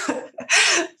away.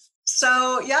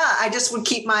 So yeah, I just would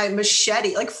keep my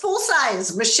machete, like full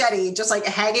size machete, just like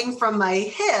hanging from my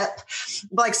hip.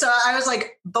 Like, so I was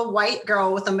like the white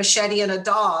girl with a machete and a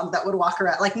dog that would walk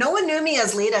around. Like, no one knew me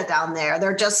as Lita down there.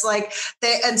 They're just like,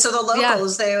 and so the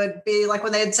locals, They would be like,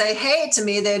 when they'd say, hey to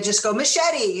me, they'd just go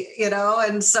machete,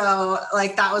 And so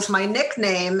like, that was my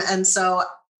nickname. And so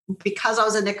because I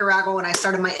was in Nicaragua, when I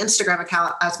started my Instagram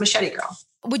account, I was Machete Girl.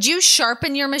 Would you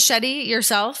sharpen your machete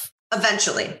yourself?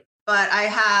 Eventually. But I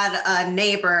had a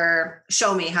neighbor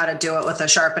show me how to do it with a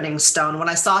sharpening stone. When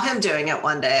I saw him doing it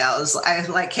one day,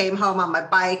 I came home on my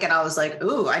bike and I was like,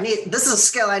 ooh, this is a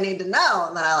skill I need to know.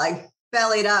 And then I like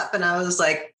bellied up and I was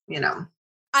like,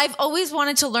 I've always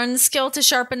wanted to learn the skill to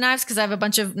sharpen knives because I have a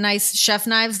bunch of nice chef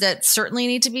knives that certainly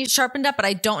need to be sharpened up, but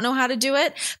I don't know how to do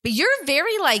it. But you're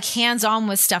very like hands-on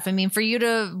with stuff. I mean, for you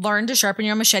to learn to sharpen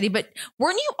your machete, but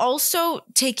weren't you also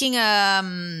taking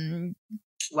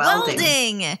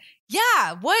welding?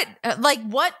 Yeah.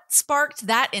 What sparked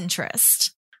that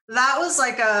interest? That was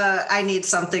like I need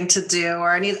something to do,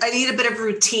 or I need a bit of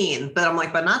routine, but I'm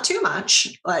like, but not too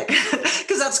much. Like,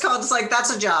 cause that's called, it's like,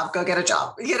 that's a job, go get a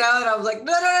job, And I was like,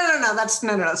 no, that's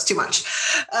too much.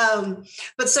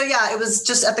 But so yeah, it was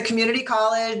just at the community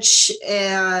college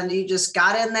and you just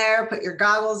got in there, put your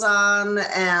goggles on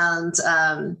and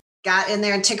got in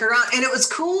there and tinker around. And it was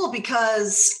cool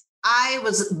because I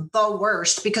was the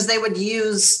worst because they would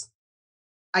use,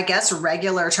 I guess,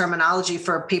 regular terminology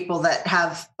for people that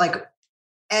have like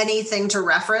anything to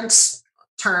reference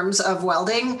terms of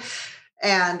welding.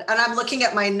 And I'm looking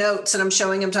at my notes and I'm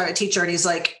showing him to our teacher, and he's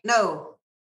like, no,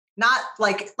 not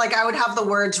like I would have the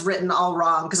words written all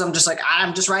wrong, because I'm just like,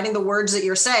 I'm just writing the words that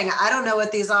you're saying. I don't know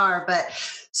what these are. But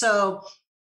so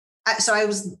I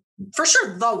was for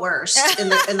sure the worst in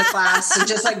the class, and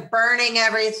just like burning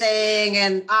everything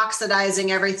and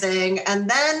oxidizing everything. And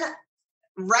then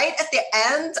right at the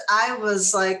end, I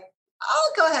was like,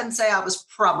 I'll go ahead and say I was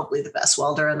probably the best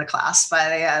welder in the class by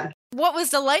the end. What was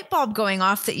the light bulb going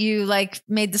off that you like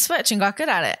made the switch and got good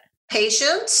at it?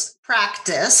 Patience,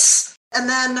 practice, and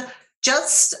then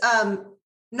just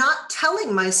not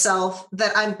telling myself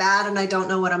that I'm bad and I don't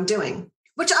know what I'm doing.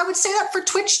 Which I would say that for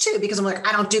Twitch too, because I'm like,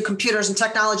 I don't do computers and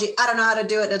technology. I don't know how to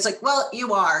do it. And it's like, well,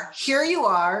 you are. Here you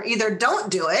are. Either don't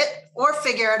do it or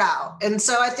figure it out. And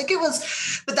so I think it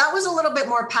was, but that was a little bit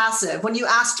more passive. When you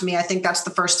asked me, I think that's the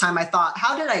first time I thought,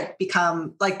 how did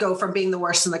I go from being the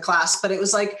worst in the class? But it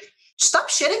was like, stop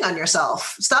shitting on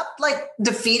yourself. Stop like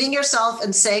defeating yourself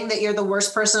and saying that you're the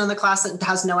worst person in the class that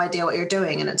has no idea what you're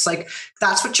doing. And it's like,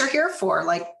 that's what you're here for.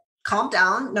 Like, calm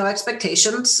down, no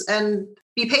expectations, and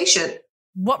be patient.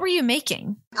 What were you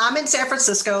making? I'm in San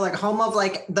Francisco, like home of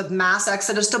like the mass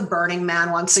exodus to Burning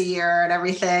Man once a year and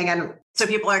everything. And so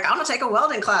people are like, I want to take a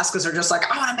welding class, because they're just like,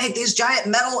 I want to make these giant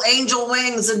metal angel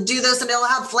wings and do this, and it'll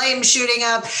have flames shooting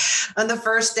up. And the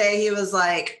first day he was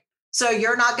like, so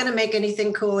you're not going to make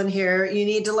anything cool in here. You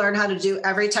need to learn how to do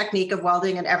every technique of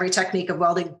welding and every technique of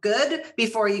welding good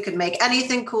before you can make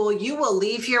anything cool. You will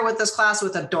leave here with this class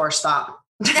with a doorstop.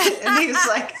 And he was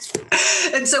like,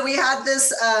 and so we had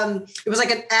this, it was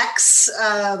like an X,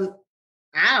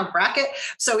 bracket.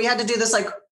 So we had to do this like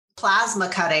plasma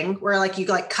cutting, where like you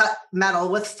like cut metal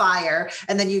with fire,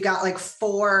 and then you got like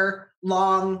 4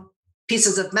 long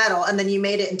pieces of metal, and then you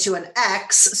made it into an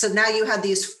X. So now you had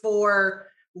these 4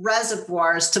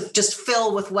 reservoirs to just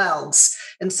fill with welds.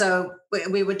 And so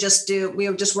we would just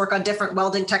work on different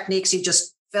welding techniques. You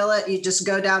just fill it, you just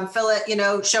go down, fill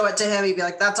it, show it to him. He'd be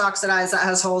like, that's oxidized, that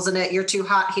has holes in it. You're too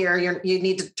hot here. You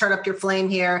need to turn up your flame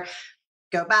here.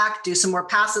 Go back, do some more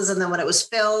passes. And then when it was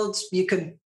filled, you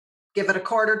could give it a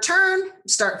quarter turn,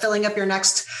 start filling up your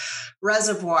next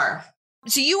reservoir.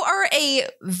 So you are a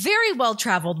very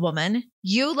well-traveled woman.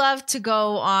 You love to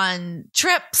go on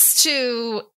trips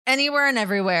to anywhere and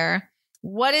everywhere.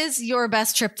 What is your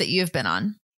best trip that you've been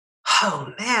on?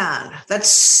 Oh man, that's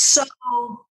so...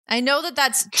 I know that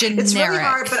that's generic. It's really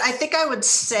hard, but I think I would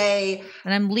say...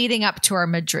 And I'm leading up to our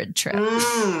Madrid trip.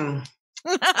 That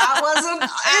wasn't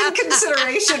in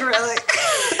consideration, really.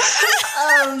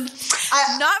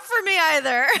 Not for me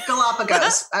either.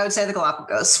 Galapagos. I would say the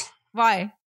Galapagos.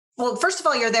 Why? Well, first of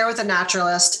all, you're there with a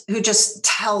naturalist who just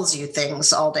tells you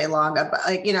things all day long.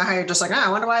 Like, how you're just like,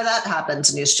 I wonder why that happens.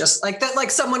 And he's just like that.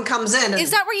 Like someone comes in. And,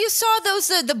 is that where you saw those,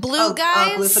 the blue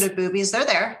guys? Blue-footed boobies. They're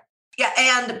there. Yeah.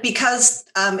 And because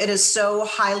it is so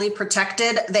highly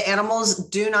protected, the animals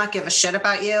do not give a shit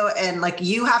about you. And like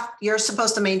you're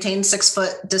supposed to maintain 6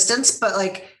 foot distance, but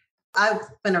like I'm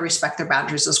going to respect their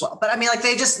boundaries as well. But I mean, like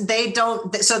they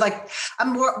don't. So like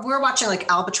we're watching like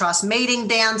albatross mating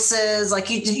dances. Like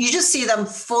you just see them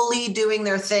fully doing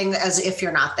their thing as if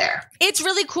you're not there. It's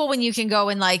really cool when you can go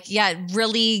and like,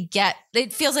 really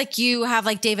it feels like you have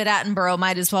like David Attenborough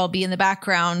might as well be in the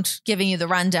background giving you the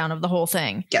rundown of the whole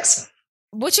thing. Yes.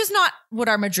 Which is not what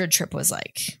our Madrid trip was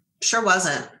like. Sure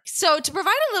wasn't. So to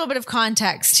provide a little bit of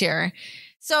context here.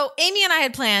 So Amy and I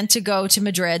had planned to go to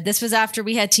Madrid. This was after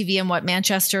we had TV in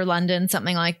Manchester, London,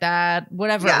 something like that,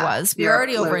 whatever it was. We were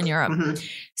already over in Europe. Mm-hmm.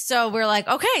 So we're like,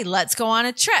 okay, let's go on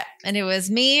a trip. And it was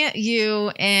me,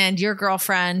 you, and your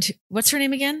girlfriend. What's her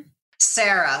name again?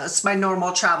 Sarah. That's my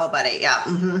normal travel buddy. Yeah.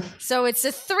 Mm-hmm. So it's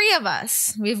the 3 of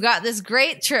us. We've got this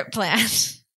great trip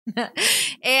planned.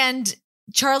 And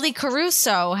Charlie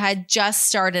Caruso had just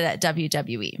started at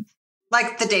WWE.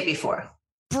 Like the day before.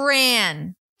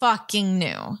 Brand fucking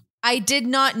new. I did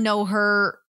not know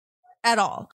her at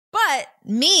all. But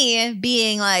me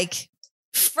being like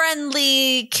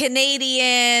friendly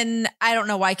Canadian, I don't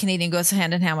know why Canadian goes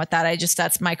hand in hand with that.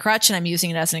 That's my crutch and I'm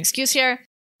using it as an excuse here.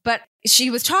 But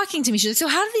she was talking to me. She's like, so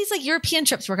how do these like European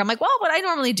trips work? I'm like, well, what I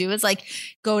normally do is like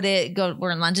go, we're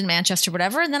in London, Manchester,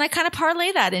 whatever. And then I kind of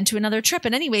parlay that into another trip.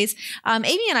 And anyways,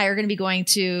 Amy and I are going to be going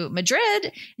to Madrid.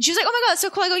 And she was like, oh my God, it's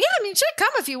so cool. I go, yeah, I mean, sure, come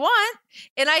if you want.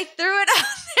 And I threw it out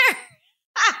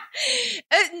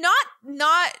there.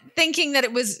 Not thinking that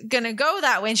it was going to go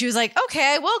that way. And she was like,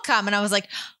 okay, I will come. And I was like,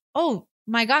 oh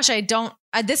my gosh,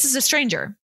 this is a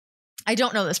stranger. I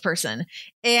don't know this person.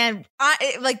 And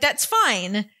that's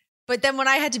fine. But then when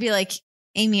I had to be like,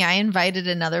 Amy, I invited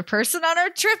another person on our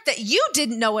trip that you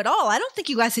didn't know at all. I don't think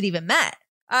you guys had even met.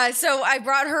 So I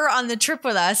brought her on the trip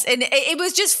with us, and it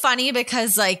was just funny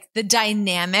because like the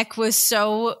dynamic was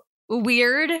so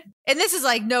weird. And this is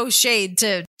like no shade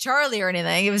to Charlie or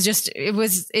anything.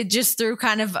 It just threw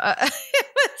kind of it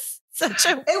was such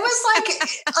a. It was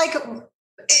like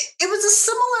it was a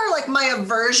similar like my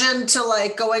aversion to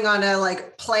like going on a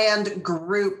like planned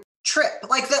group trip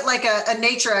like that, like a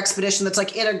nature expedition that's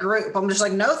like in a group. I'm just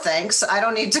like, no thanks, I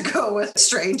don't need to go with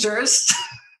strangers.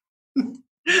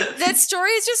 That story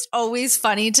is just always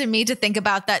funny to me to think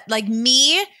about, that like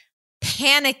me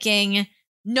panicking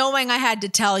knowing I had to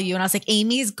tell you, and I was like,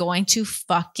 Amy's going to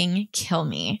fucking kill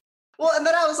me. Well, and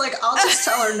then I was like, I'll just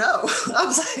tell her no. I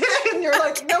was like, and you're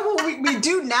like, no, well, we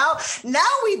do now. Now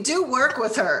we do work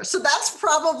with her. So that's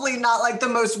probably not like the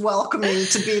most welcoming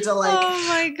to be to like, oh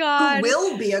my God, who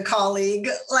will be a colleague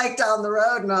like down the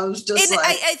road. And I was just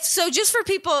so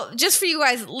just for you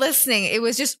guys listening, it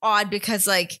was just odd because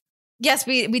like, yes,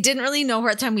 we didn't really know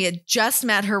her at the time. We had just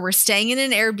met her. We're staying in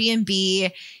an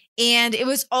Airbnb. And it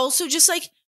was also just like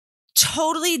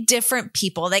totally different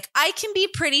people. Like I can be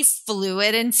pretty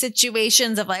fluid in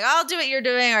situations of like, I'll do what you're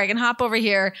doing, or I can hop over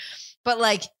here. But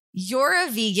like, you're a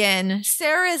vegan,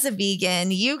 Sarah's a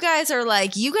vegan. You guys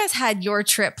had your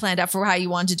trip planned out for how you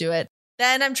want to do it.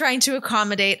 Then I'm trying to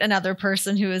accommodate another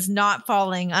person who is not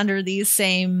falling under these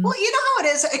same. Well, you know how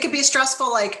it is. It could be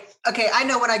stressful. Like, okay, I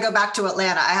know when I go back to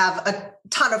Atlanta, I have a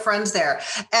ton of friends there.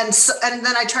 And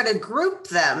then I try to group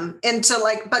them into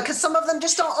like, because some of them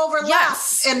just don't overlap.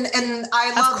 Yes. And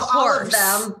I love all of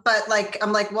them, but like,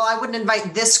 I'm like, well, I wouldn't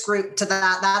invite this group to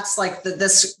that. That's like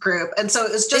this group. And so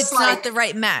it was just it's not the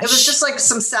right match. It was just like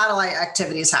some satellite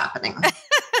activities happening.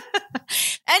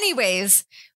 Anyways,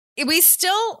 we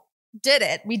still did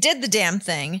it. We did the damn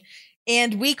thing.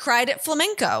 And we cried at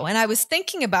flamenco. And I was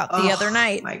thinking about the other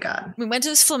night. Oh my God. We went to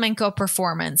this flamenco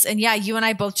performance. And yeah, you and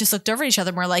I both just looked over at each other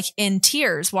and we're like in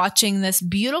tears watching this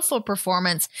beautiful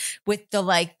performance with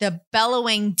the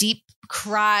bellowing deep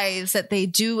cries that they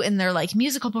do in their like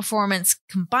musical performance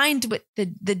combined with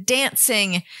the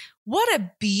dancing. What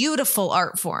a beautiful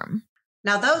art form.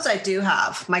 Now those I do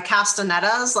have. My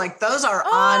castanettas, like those are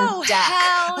on deck.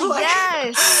 Hell like,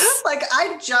 yes. Like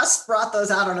I just brought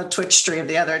those out on a Twitch stream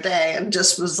the other day and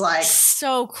just was like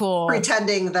so cool.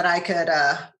 Pretending that I could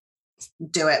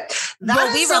do it.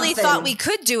 We really thought we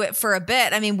could do it for a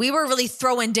bit. I mean, we were really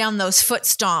throwing down those foot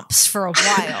stomps for a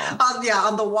while.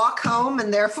 On the walk home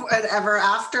and therefore and ever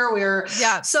after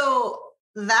so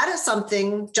that is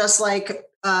something just like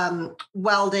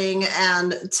welding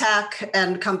and tech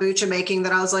and kombucha making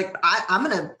that I was like,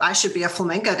 I should be a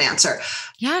flamenco dancer.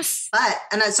 Yes.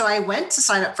 So I went to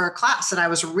sign up for a class and I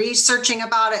was researching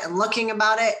about it and looking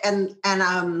about it. And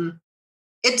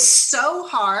it's so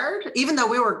hard, even though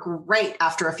we were great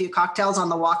after a few cocktails on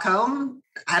the walk home.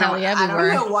 I don't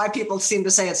know why people seem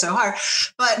to say it's so hard,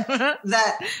 but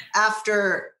that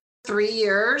after 3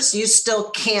 years, you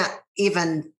still can't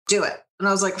even do it. And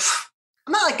I was like,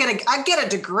 I'm not like I'd get a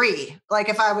degree. Like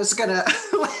if I was gonna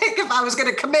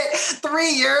commit 3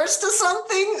 years to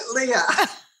something, yeah.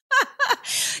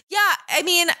 Yeah. I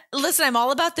mean, listen, I'm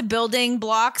all about the building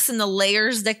blocks and the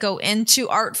layers that go into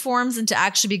art forms and to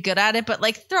actually be good at it. But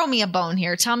like, throw me a bone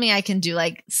here. Tell me I can do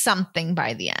like something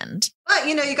by the end. But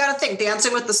you got to think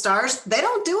Dancing with the Stars, they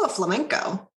don't do a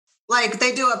flamenco. Like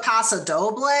they do a paso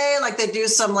doble, like they do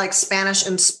some like Spanish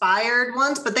inspired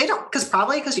ones, but they don't,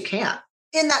 because you can't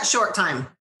in that short time.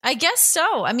 I guess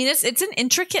so. I mean, it's an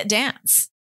intricate dance.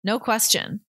 No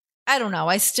question. I don't know.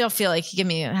 I still feel like you give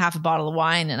me half a bottle of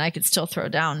wine and I could still throw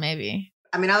down maybe.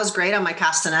 I mean, I was great on my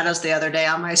castanettas the other day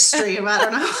on my stream. I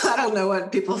don't know. I don't know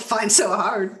what people find so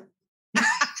hard.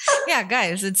 Yeah,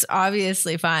 guys, it's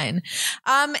obviously fine.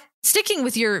 Sticking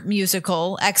with your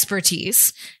musical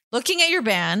expertise, looking at your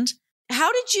band,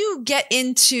 how did you get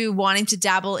into wanting to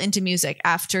dabble into music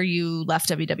after you left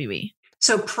WWE?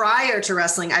 So prior to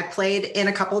wrestling, I played in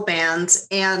a couple of bands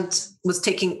and was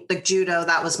taking like judo.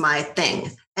 That was my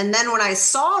thing. And then when I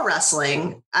saw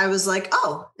wrestling, I was like,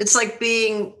 oh, it's like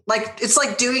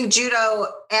doing judo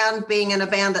and being in a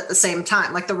band at the same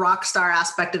time, like the rock star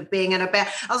aspect of being in a band.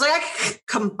 I was like, I can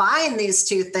combine these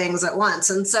two things at once.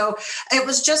 And so it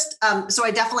was just, so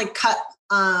I definitely cut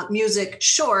music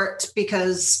short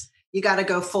because you got to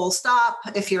go full stop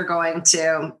if you're going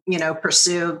to,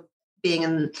 pursue being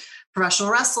a professional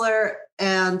wrestler.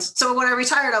 And so when I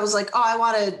retired, I was like, oh,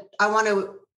 I want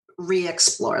to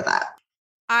re-explore that.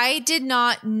 I did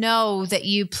not know that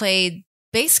you played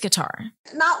bass guitar.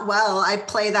 Not well. I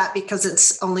play that because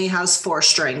it's only has 4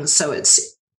 strings. So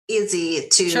it's easy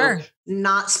to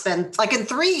not spend, like in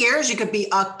 3 years, you could be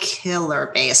a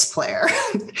killer bass player.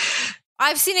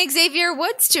 I've seen Xavier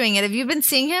Woods doing it. Have you been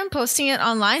seeing him posting it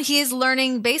online? He is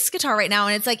learning bass guitar right now.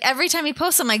 And it's like every time he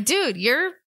posts, I'm like, dude,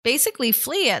 you're basically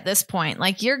Flea at this point.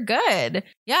 Like, you're good.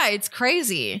 Yeah, it's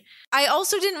crazy. I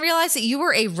also didn't realize that you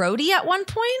were a roadie at one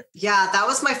point. Yeah, that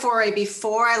was my foray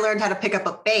before I learned how to pick up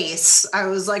a bass. I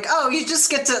was like, oh, you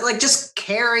just get to like just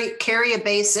carry a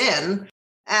bass in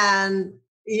and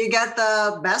you get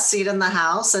the best seat in the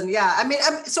house. And yeah, I mean,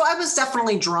 so I was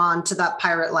definitely drawn to that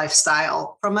pirate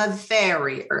lifestyle from a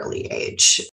very early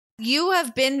age. You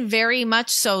have been very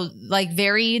much so, like,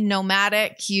 very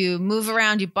nomadic. You move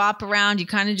around, you bop around, you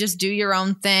kind of just do your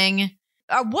own thing.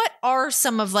 What are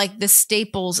some of like the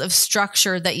staples of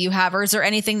structure that you have? Or is there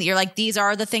anything that you're like, these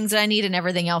are the things that I need and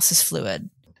everything else is fluid?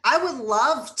 I would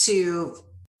love to,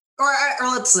 or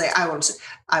let's say,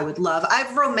 I would love,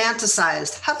 I've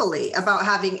romanticized heavily about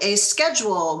having a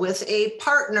schedule with a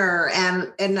partner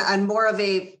and more of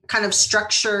a kind of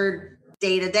structured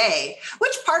day to day,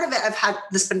 which part of it I've had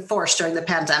this been forced during the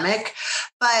pandemic,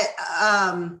 but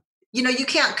you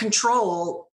can't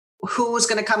control who's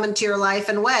going to come into your life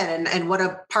and when and what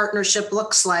a partnership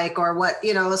looks like or what,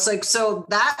 it's like, so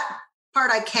that part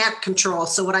I can't control.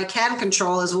 So what I can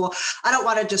control is, well, I don't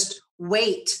want to just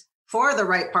wait for the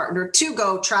right partner to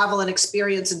go travel and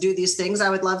experience and do these things. I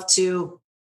would love to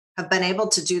have been able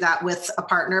to do that with a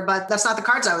partner, but that's not the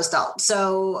cards I was dealt.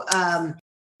 So,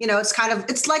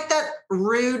 it's like that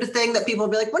rude thing that people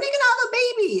be like, when are you going to have a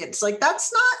baby? It's like,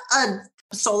 that's not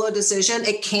a solo decision.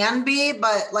 It can be,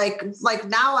 but like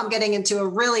now I'm getting into a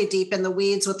really deep in the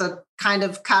weeds with a kind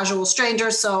of casual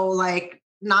stranger. So like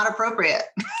not appropriate.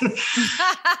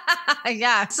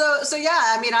 Yeah. So yeah,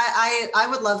 I mean, I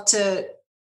would love to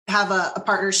have a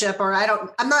partnership, or I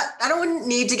don't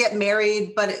need to get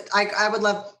married, but I would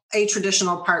love a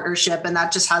traditional partnership, and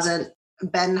that just hasn't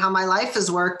been how my life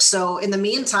has worked. So in the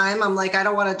meantime, I'm like, I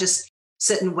don't want to just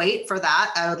sit and wait for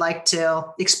that. I would like to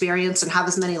experience and have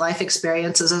as many life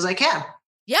experiences as I can.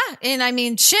 Yeah. And I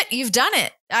mean, shit, you've done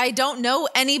it. I don't know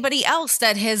anybody else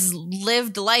that has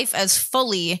lived life as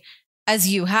fully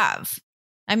as you have.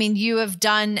 I mean, you have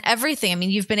done everything. I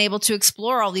mean, you've been able to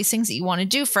explore all these things that you want to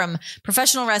do, from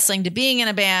professional wrestling to being in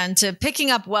a band to picking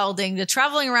up welding to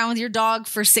traveling around with your dog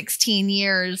for 16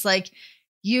 years. Like,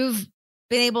 you've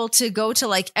been able to go to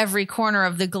like every corner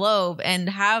of the globe and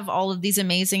have all of these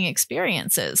amazing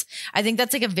experiences. I think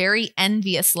that's like a very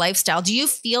envious lifestyle. Do you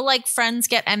feel like friends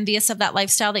get envious of that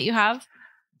lifestyle that you have?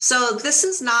 So this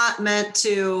is not meant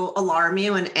to alarm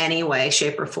you in any way,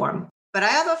 shape, or form. But I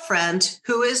have a friend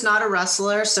who is not a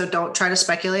wrestler, so don't try to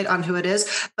speculate on who it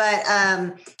is, but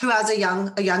who has a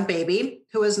young baby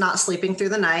who is not sleeping through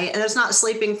the night and is not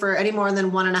sleeping for any more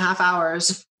than 1.5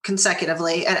 hours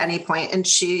consecutively at any point. And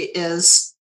she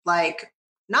is like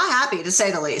not happy, to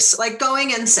say the least, like going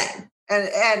insane.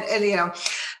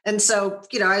 And so,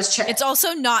 I was checking. It's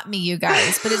also not me, you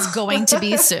guys, but it's going to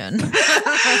be soon.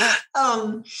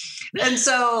 And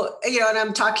so, and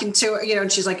I'm talking to her, and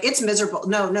she's like, it's miserable.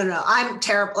 No, I'm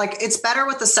terrible. Like, it's better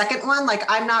with the second one. Like,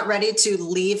 I'm not ready to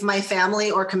leave my family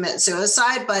or commit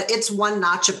suicide, but it's one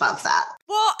notch above that.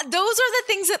 Well, those are the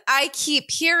things that I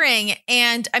keep hearing.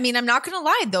 And I mean, I'm not going to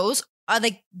lie.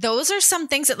 Those are some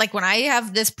things that, like, when I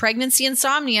have this pregnancy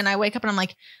insomnia and I wake up and I'm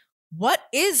like, what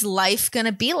is life going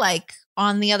to be like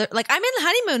on the other? Like, I'm in the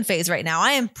honeymoon phase right now.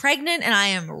 I am pregnant and I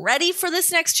am ready for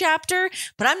this next chapter,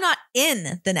 but I'm not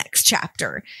in the next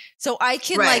chapter. So I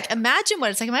can like imagine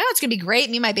what it's like. I'm like, oh, it's going to be great.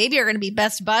 Me and my baby are going to be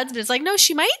best buds. But it's like, no,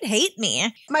 she might hate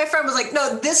me. My friend was like,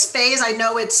 no, this phase, I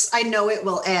know it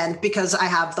will end because I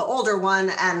have the older one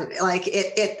and like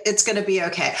it's going to be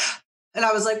okay. And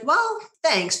I was like, well,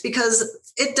 thanks, because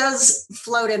it does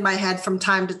float in my head from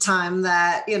time to time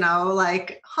that, I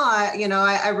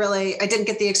didn't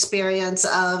get the experience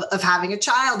of having a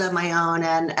child of my own.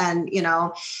 And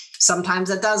sometimes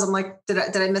it does. I'm like, did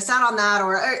I miss out on that?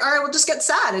 Or I will just get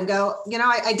sad and go,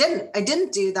 I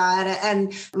didn't do that.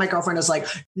 And my girlfriend is like,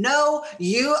 no,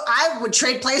 I would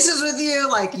trade places with you.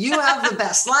 Like, you have the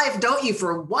best life. Don't you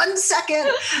for 1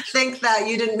 second think that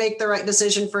you didn't make the right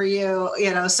decision for you,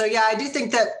 So yeah, I do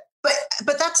think that,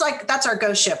 but that's our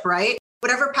ghost ship, right?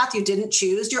 Whatever path you didn't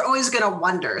choose, you're always going to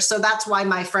wonder. So that's why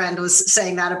my friend was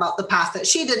saying that about the path that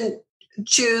she didn't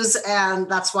choose. And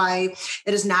that's why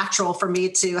it is natural for me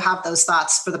to have those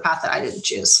thoughts for the path that I didn't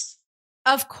choose.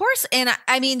 Of course. And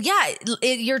I mean, yeah,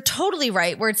 you're totally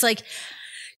right. Where it's like,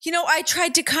 I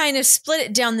tried to kind of split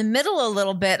it down the middle a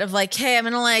little bit of like, hey, I'm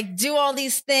going to like do all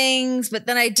these things, but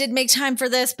then I did make time for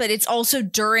this, but it's also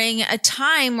during a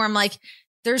time where I'm like,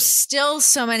 there's still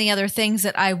so many other things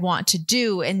that I want to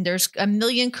do. And there's a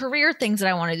million career things that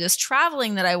I want to do, just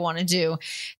traveling that I want to do,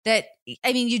 that,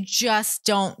 I mean, you just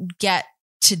don't get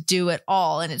to do it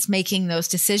all. And it's making those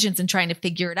decisions and trying to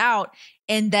figure it out.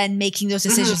 And then making those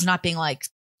decisions, not being like,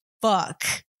 fuck,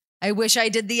 I wish I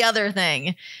did the other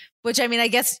thing. Which, I mean, I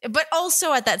guess, but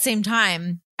also at that same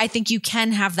time, I think you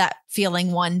can have that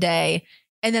feeling one day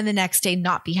and then the next day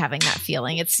not be having that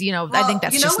feeling. It's, I think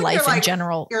that's just life in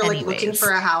general. You're like looking for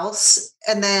a house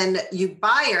and then you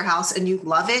buy your house and you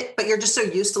love it, but you're just so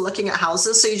used to looking at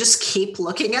houses. So you just keep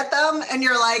looking at them and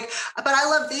you're like, but I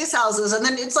love these houses. And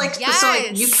then it's like, so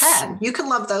like you can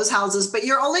love those houses, but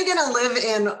you're only going to live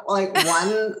in like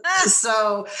one.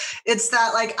 So it's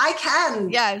that like, I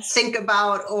can think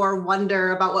about or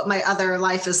wonder about what my other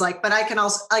life is like, but I can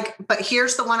also but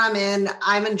here's the one I'm in,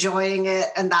 I'm enjoying it.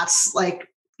 And that's like,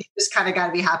 you just kind of got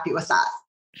to be happy with that.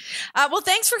 Well,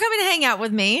 thanks for coming to hang out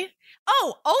with me.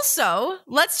 Oh, also,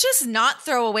 let's just not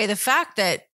throw away the fact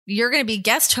that you're going to be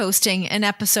guest hosting an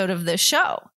episode of this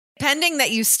show, pending that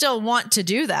you still want to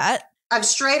do that. I've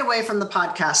strayed away from the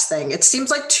podcast thing. It seems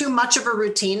like too much of a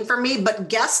routine for me, but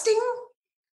guesting,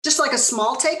 just like a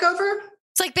small takeover.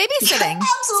 It's like babysitting.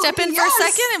 Step in for a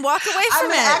second and walk away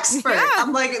from it. I'm an expert. Yeah.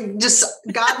 I'm like, just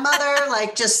godmother,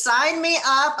 like just sign me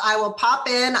up. I will pop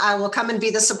in. I will come and be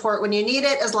the support when you need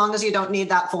it, as long as you don't need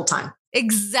that full time.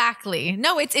 Exactly.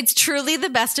 No, it's truly the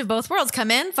best of both worlds.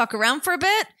 Come in, fuck around for a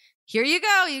bit. Here you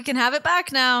go. You can have it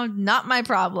back now. Not my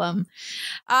problem.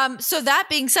 So that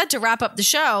being said, to wrap up the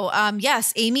show,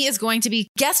 yes, Amy is going to be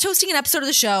guest hosting an episode of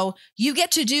the show. You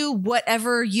get to do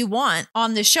whatever you want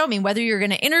on the show. I mean, whether you're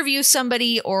going to interview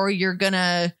somebody or you're going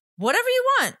to whatever you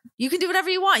want. You can do whatever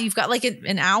you want. You've got like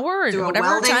an hour or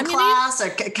whatever time class, you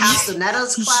need. A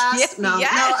castaneta's class.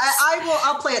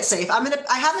 I'll play it safe.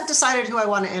 I haven't decided who I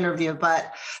want to interview,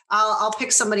 but I'll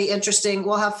pick somebody interesting.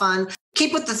 We'll have fun.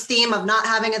 Keep with the theme of not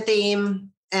having a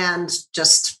theme and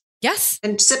just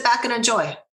and sit back and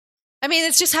enjoy. I mean,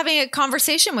 it's just having a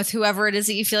conversation with whoever it is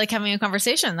that you feel like having a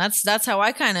conversation. That's how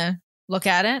I kind of look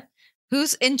at it.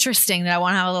 Who's interesting that I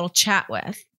want to have a little chat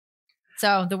with?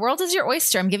 So the world is your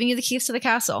oyster. I'm giving you the keys to the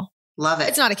castle. Love it.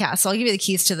 It's not a castle. I'll give you the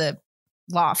keys to the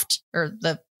loft or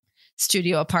the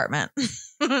studio apartment.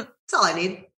 That's all I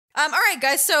need. All right,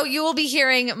 guys. So you will be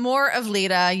hearing more of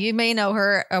Lita. You may know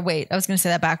her. Oh, wait, I was going to say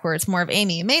that backwards. More of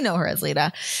Amy. You may know her as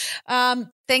Lita.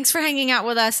 Thanks for hanging out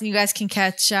with us. And you guys can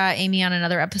catch Amy on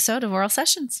another episode of Oral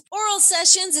Sessions. Oral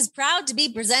Sessions is proud to be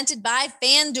presented by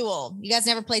FanDuel. You guys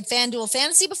never played FanDuel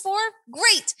Fantasy before?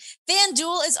 Great.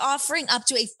 FanDuel is offering up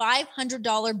to a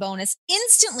 $500 bonus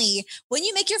instantly when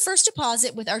you make your first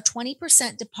deposit with our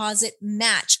 20% deposit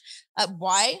match.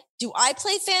 Why do I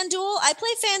play FanDuel? I play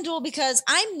FanDuel because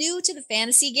I'm new to the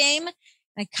fantasy game.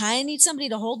 I kind of need somebody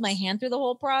to hold my hand through the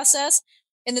whole process.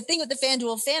 And the thing with the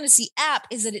FanDuel Fantasy app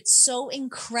is that it's so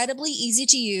incredibly easy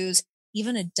to use.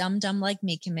 Even a dum-dum like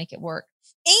me can make it work.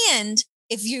 And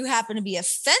if you happen to be a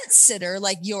fence sitter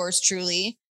like yours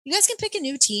truly, you guys can pick a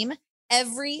new team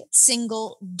every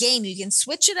single game. You can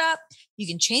switch it up. You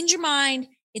can change your mind.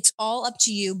 It's all up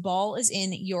to you. Ball is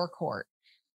in your court.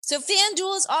 So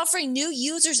FanDuel is offering new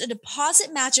users a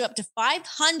deposit match of up to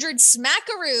 500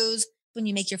 smackaroos when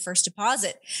you make your first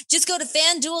deposit. Just go to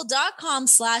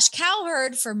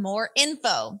FanDuel.com/cowherd for more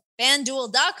info.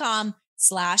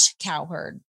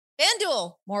 FanDuel.com/cowherd.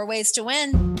 FanDuel, more ways to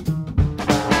win.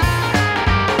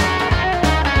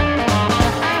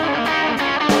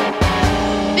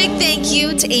 Big thank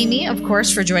you to Amy, of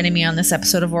course, for joining me on this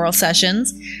episode of Oral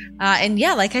Sessions. And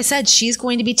yeah, like I said, she's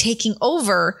going to be taking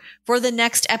over for the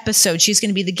next episode. She's going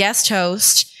to be the guest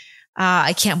host.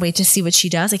 I can't wait to see what she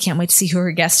does. I can't wait to see who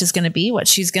her guest is going to be, what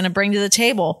she's going to bring to the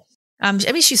table. I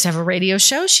mean, she used to have a radio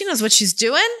show. She knows what she's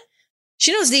doing.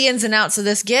 She knows the ins and outs of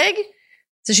this gig.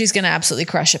 So she's going to absolutely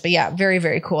crush it. But yeah, very,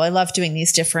 very cool. I love doing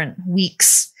these different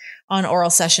weeks on Oral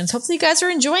Sessions. Hopefully you guys are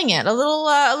enjoying it. A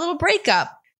little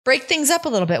breakup. Break things up a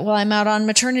little bit while I'm out on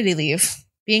maternity leave,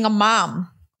 being a mom,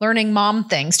 learning mom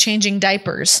things, changing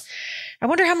diapers. I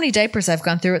wonder how many diapers I've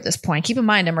gone through at this point. Keep in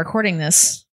mind, I'm recording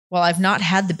this while I've not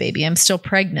had the baby. I'm still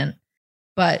pregnant.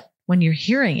 But when you're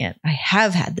hearing it, I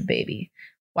have had the baby.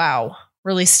 Wow.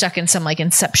 Really stuck in some like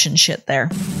Inception shit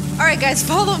there. All right, guys,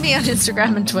 follow me on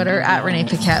Instagram and Twitter at Renee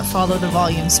Paquette. Follow The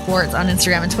Volume Sports on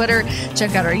Instagram and Twitter.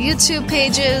 Check out our YouTube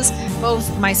pages.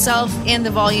 Both myself and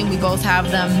The Volume, we both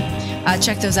have them.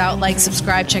 Check those out. Like,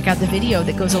 subscribe. Check out the video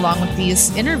that goes along with these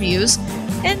interviews.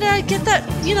 And get that,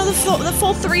 the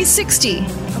full 360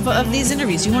 of these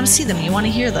interviews. You want to see them. You want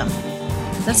to hear them.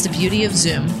 That's the beauty of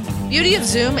Zoom. Beauty of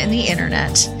Zoom and the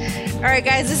internet. All right,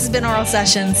 guys, this has been Oral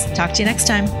Sessions. Talk to you next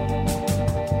time.